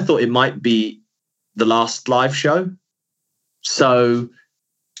 I kind of thought it might be the last live show. So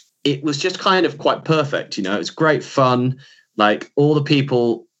it was just kind of quite perfect. You know, it's great fun. Like, all the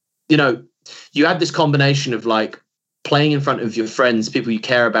people, you know, you had this combination of like playing in front of your friends, people you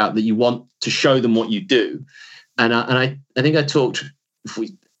care about, that you want to show them what you do. And I think I talked, if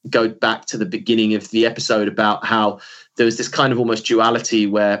we go back to the beginning of the episode, about how there was this kind of almost duality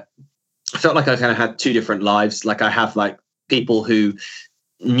where I felt like I kind of had two different lives. Like, I have like people who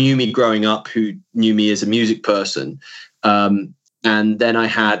knew me growing up, who knew me as a music person. And then I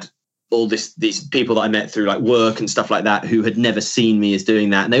had all these people that I met through like work and stuff like that, who had never seen me as doing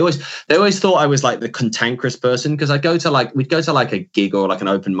that. And they always thought I was like the cantankerous person, because we'd go to like a gig or like an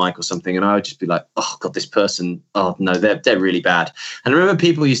open mic or something, and I would just be like, oh God, this person, oh no, they're really bad. And I remember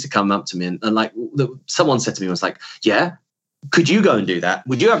people used to come up to me and like, someone said to me, was like, yeah, could you go and do that?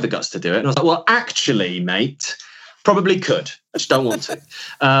 Would you have the guts to do it? And I was like, well, actually, mate, probably could. I just don't want to.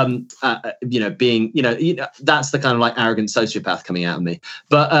 Being, that's the kind of like arrogant sociopath coming out of me.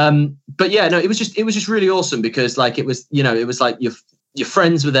 But yeah, no, it was just really awesome, because like, it was like your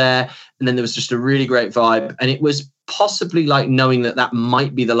friends were there, and then there was just a really great vibe, and it was possibly like knowing that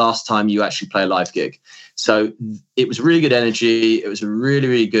might be the last time you actually play a live gig. So it was really good energy. It was a really,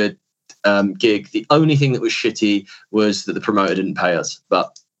 really good gig. The only thing that was shitty was that the promoter didn't pay us,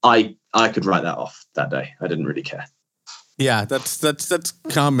 but I could write that off that day. I didn't really care. Yeah, that's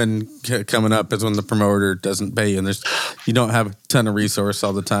common coming up, is when the promoter doesn't pay you, and you don't have a ton of resource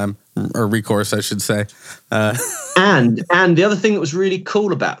all the time, or recourse, I should say. And the other thing that was really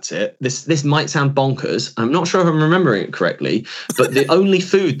cool about it, this might sound bonkers, I'm not sure if I'm remembering it correctly, but the only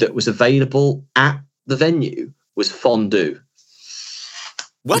food that was available at the venue was fondue.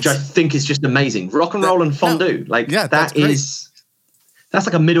 What? Which I think is just amazing. Rock and roll and fondue. No, like, yeah, that's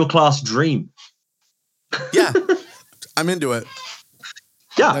like a middle class dream. Yeah. I'm into it.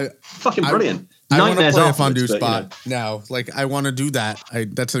 Yeah, fucking brilliant. I want to play a fondue spot now. Like, I want to do that.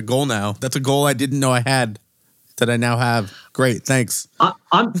 That's a goal now. That's a goal I didn't know I had, that I now have. Great, thanks.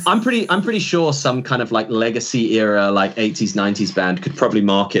 I'm pretty sure some kind of like legacy era, like 80s, 90s band could probably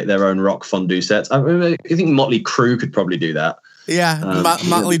market their own rock fondue sets. I think Motley Crue could probably do that. Yeah,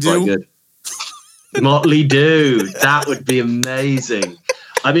 Motley Due. Motley Due. That would be amazing.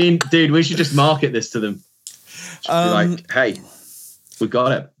 I mean, dude, we should just market this to them. Like, hey, we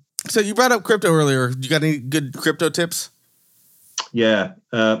got it. So you brought up crypto earlier. You got any good crypto tips? Yeah,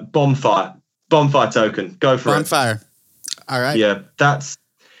 Bonfire token. Go for Bonfire. All right. Yeah,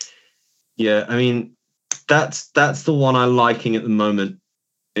 I mean, that's the one I'm liking at the moment.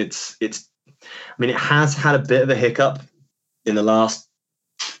 It's. I mean, it has had a bit of a hiccup in the last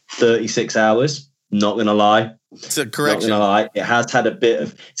 36 hours. Not gonna lie. It's a correction. Not gonna lie. It has had a bit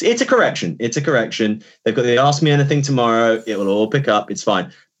of. It's a correction. It's a correction. They've got. They ask me anything tomorrow. It will all pick up. It's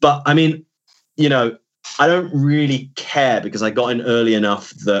fine. But I mean, I don't really care, because I got in early enough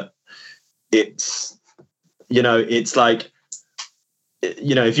that it's. It's like.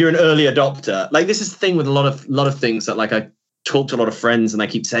 If you're an early adopter, like, this is the thing with a lot of things that, like, I talk to a lot of friends and I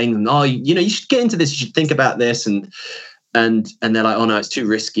keep saying them, oh, you should get into this. You should think about this. And and they're like, oh no, it's too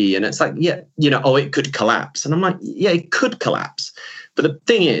risky. And it's like, yeah, oh, it could collapse. And I'm like, yeah, it could collapse. But the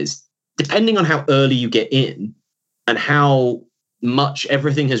thing is, depending on how early you get in and how much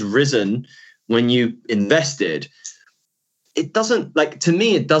everything has risen when you invested, it doesn't, like, to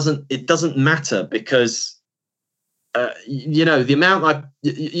me, it doesn't matter, because the amount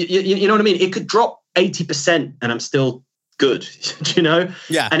you know what I mean? It could drop 80% and I'm still good,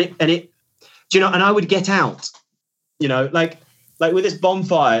 Yeah. And it and I would get out, like with this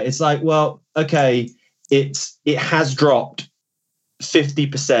bonfire, it's like, well, okay, it has dropped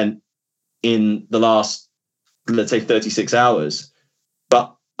 50% in the last, let's say, 36 hours,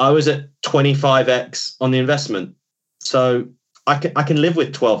 but I was at 25x on the investment, so I can live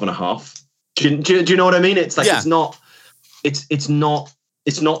with 12.5. Do you know what I mean? It's like, it's not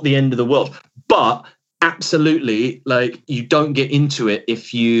the end of the world, but absolutely, like, you don't get into it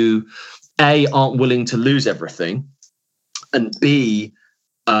if you A, aren't willing to lose everything, and B,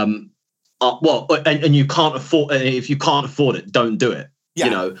 and you can't afford. If you can't afford it, don't do it.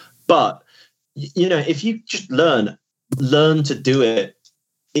 But if you just learn to do it,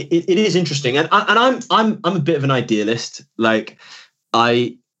 it is interesting. And I'm a bit of an idealist. Like,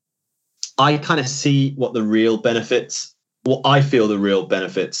 I kind of see what I feel the real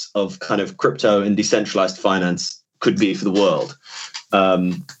benefits of kind of crypto and decentralized finance could be for the world.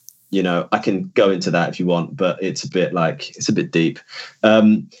 I can go into that if you want, but it's a bit deep.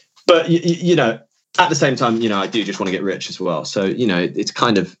 But at the same time, I do just want to get rich as well. So, it's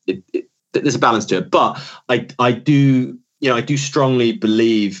kind of, there's a balance to it. But I do strongly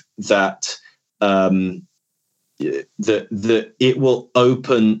believe that that it will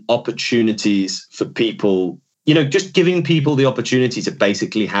open opportunities for people. Just giving people the opportunity to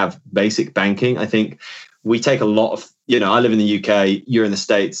basically have basic banking. I think we take a lot of, I live in the UK, you're in the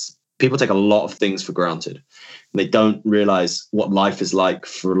States. People take a lot of things for granted. They don't realize what life is like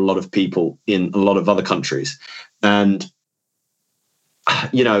for a lot of people in a lot of other countries. And,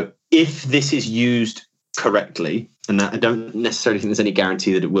 if this is used correctly, and I don't necessarily think there's any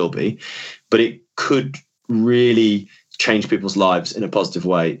guarantee that it will be, but it could really change people's lives in a positive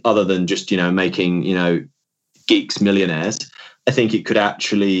way, other than just, making, geeks millionaires. I think it could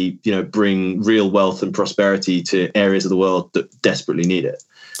actually, bring real wealth and prosperity to areas of the world that desperately need it.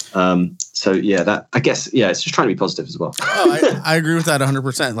 So that, I guess, it's just trying to be positive as well. I agree with that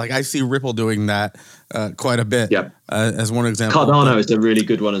 100%. Like, I see Ripple doing that quite a bit. Yep. As one example. Cardano is a really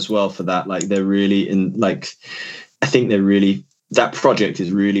good one as well for that. Like, they're really I think they're really, that project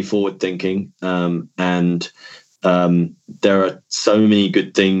is really forward thinking. And there are so many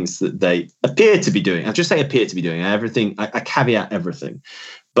good things that they appear to be doing. I just say appear to be doing everything. I caveat everything,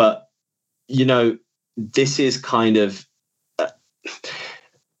 but this is kind of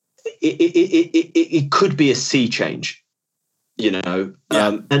it could be a sea change, and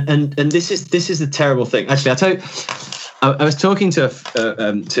this is the terrible thing. Actually, I'll tell you, I was talking to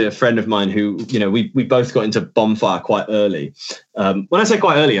a friend of mine who, we both got into Bonfire quite early. When I say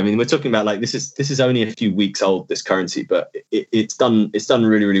quite early, I mean, we're talking about, like, this is only a few weeks old, this currency, but it's done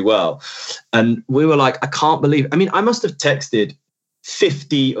really, really well. And we were like, I can't believe, I mean, I must have texted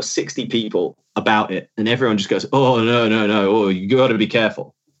 50 or 60 people about it, and everyone just goes, oh, no, oh, you got to be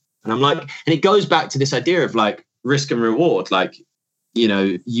careful. And I'm like, and it goes back to this idea of, like, risk and reward. Like, you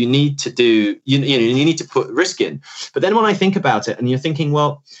need to do, you need to put risk in. But then when I think about it, and you're thinking,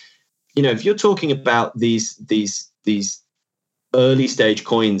 well, if you're talking about these early stage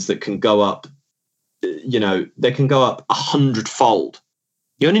coins that can go up, they can go up 100-fold.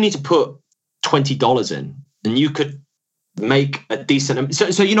 You only need to put $20 in, and you could make a decent.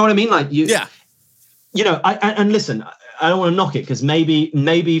 So you know what I mean? Like, and listen, I don't want to knock it, because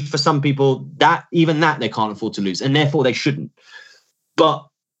maybe for some people that they can't afford to lose, and therefore they shouldn't. But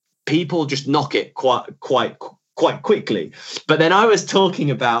people just knock it quite quickly. But then I was talking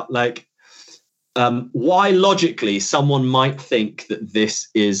about, like, why logically someone might think that this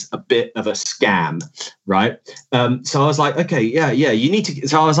is a bit of a scam, right? So I was like, okay, you need to.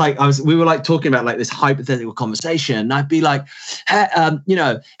 So I was like, we were like talking about, like, this hypothetical conversation, and I'd be like,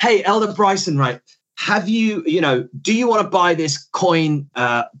 hey, Elder Bryson, right? Have you, do you want to buy this coin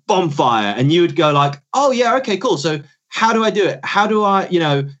Bonfire? And you would go like, oh yeah, okay, cool. So how do I do it? How do I,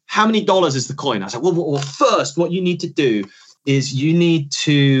 how many dollars is the coin? I was like, well, first, what you need to do is you need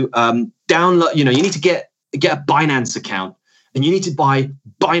to download, you need to get a Binance account, and you need to buy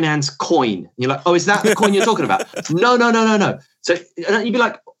Binance coin. And you're like, oh, is that the coin you're talking about? No. So you'd be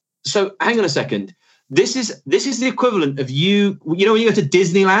like, so hang on a second. This is the equivalent of you when you go to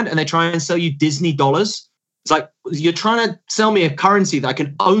Disneyland and they try and sell you Disney dollars. It's like, you're trying to sell me a currency that I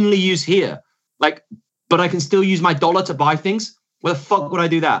can only use here. Like, but I can still use my dollar to buy things. Where the fuck would I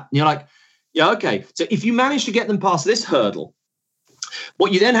do that? And you're like, yeah, okay. So if you manage to get them past this hurdle,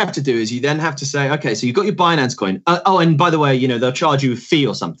 what you then have to do is you then have to say, okay, so you've got your Binance coin. And by the way, you know, they'll charge you a fee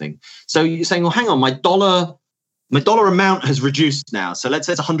or something. So you're saying, well, hang on, my dollar amount has reduced now. So let's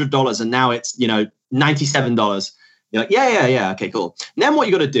say it's $100 and now it's, you know, $97. You're like, yeah. Okay, cool. And then what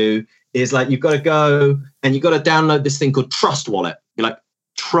you got to do is like, you've got to go and you've got to download this thing called Trust Wallet. You're like,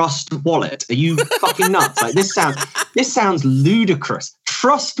 Trust Wallet? Are you fucking nuts? Like this sounds ludicrous.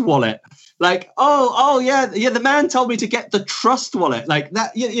 Trust Wallet. Like, oh yeah, the man told me to get the Trust Wallet. Like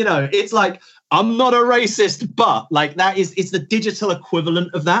that, you know, it's like, I'm not a racist, but like it's the digital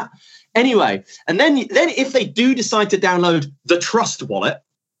equivalent of that. Anyway, and then if they do decide to download the Trust Wallet,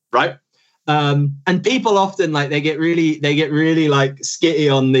 right? And people often like they get really like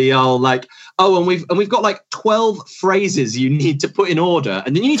skitty on the like, oh, and we've got like 12 phrases you need to put in order,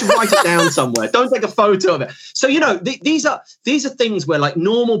 and then you need to write it down somewhere. Don't take a photo of it. So you know these are things where like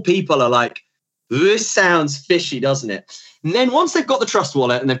normal people are like, this sounds fishy, doesn't it? And then once they've got the Trust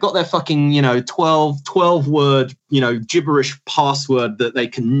Wallet and they've got their fucking, you know, 12 word, you know, gibberish password that they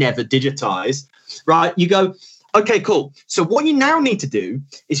can never digitize, right? You go, okay, cool. So what you now need to do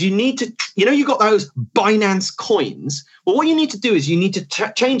is you need to, you know, you got those Binance coins. Well, what you need to do is you need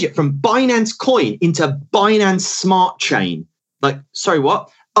to change it from Binance coin into Binance Smart Chain. Like, sorry, what?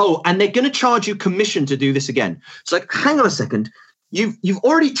 Oh, and they're going to charge you commission to do this again. It's like, hang on a second. You've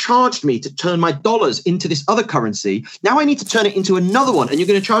already charged me to turn my dollars into this other currency. Now I need to turn it into another one, and you're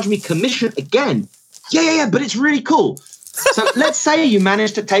going to charge me commission again. Yeah, but it's really cool. So let's say you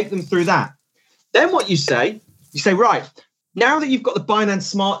manage to take them through that. Then what you say, right, now that you've got the Binance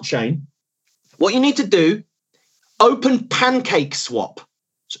Smart Chain, what you need to do, open Pancake Swap.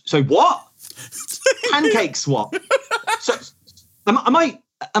 So what? Pancake Swap. So am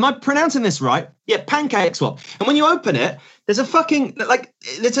I pronouncing this right? Yeah, Pancake Swap. And when you open it, there's a fucking, like,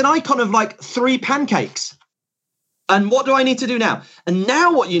 it's an icon of like 3 pancakes. And what do I need to do now? And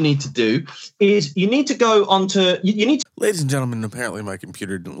now what you need to do is you need to go onto, you need to. Ladies and gentlemen, apparently my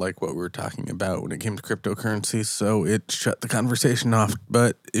computer didn't like what we were talking about when it came to cryptocurrency, so it shut the conversation off.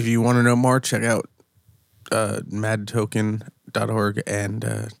 But if you want to know more, check out madtoken.org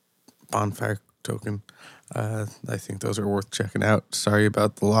and Bonfire Token. I think those are worth checking out. Sorry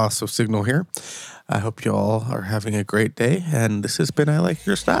about the loss of signal here. I hope you all are having a great day, and this has been I Like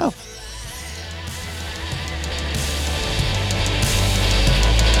Your Style.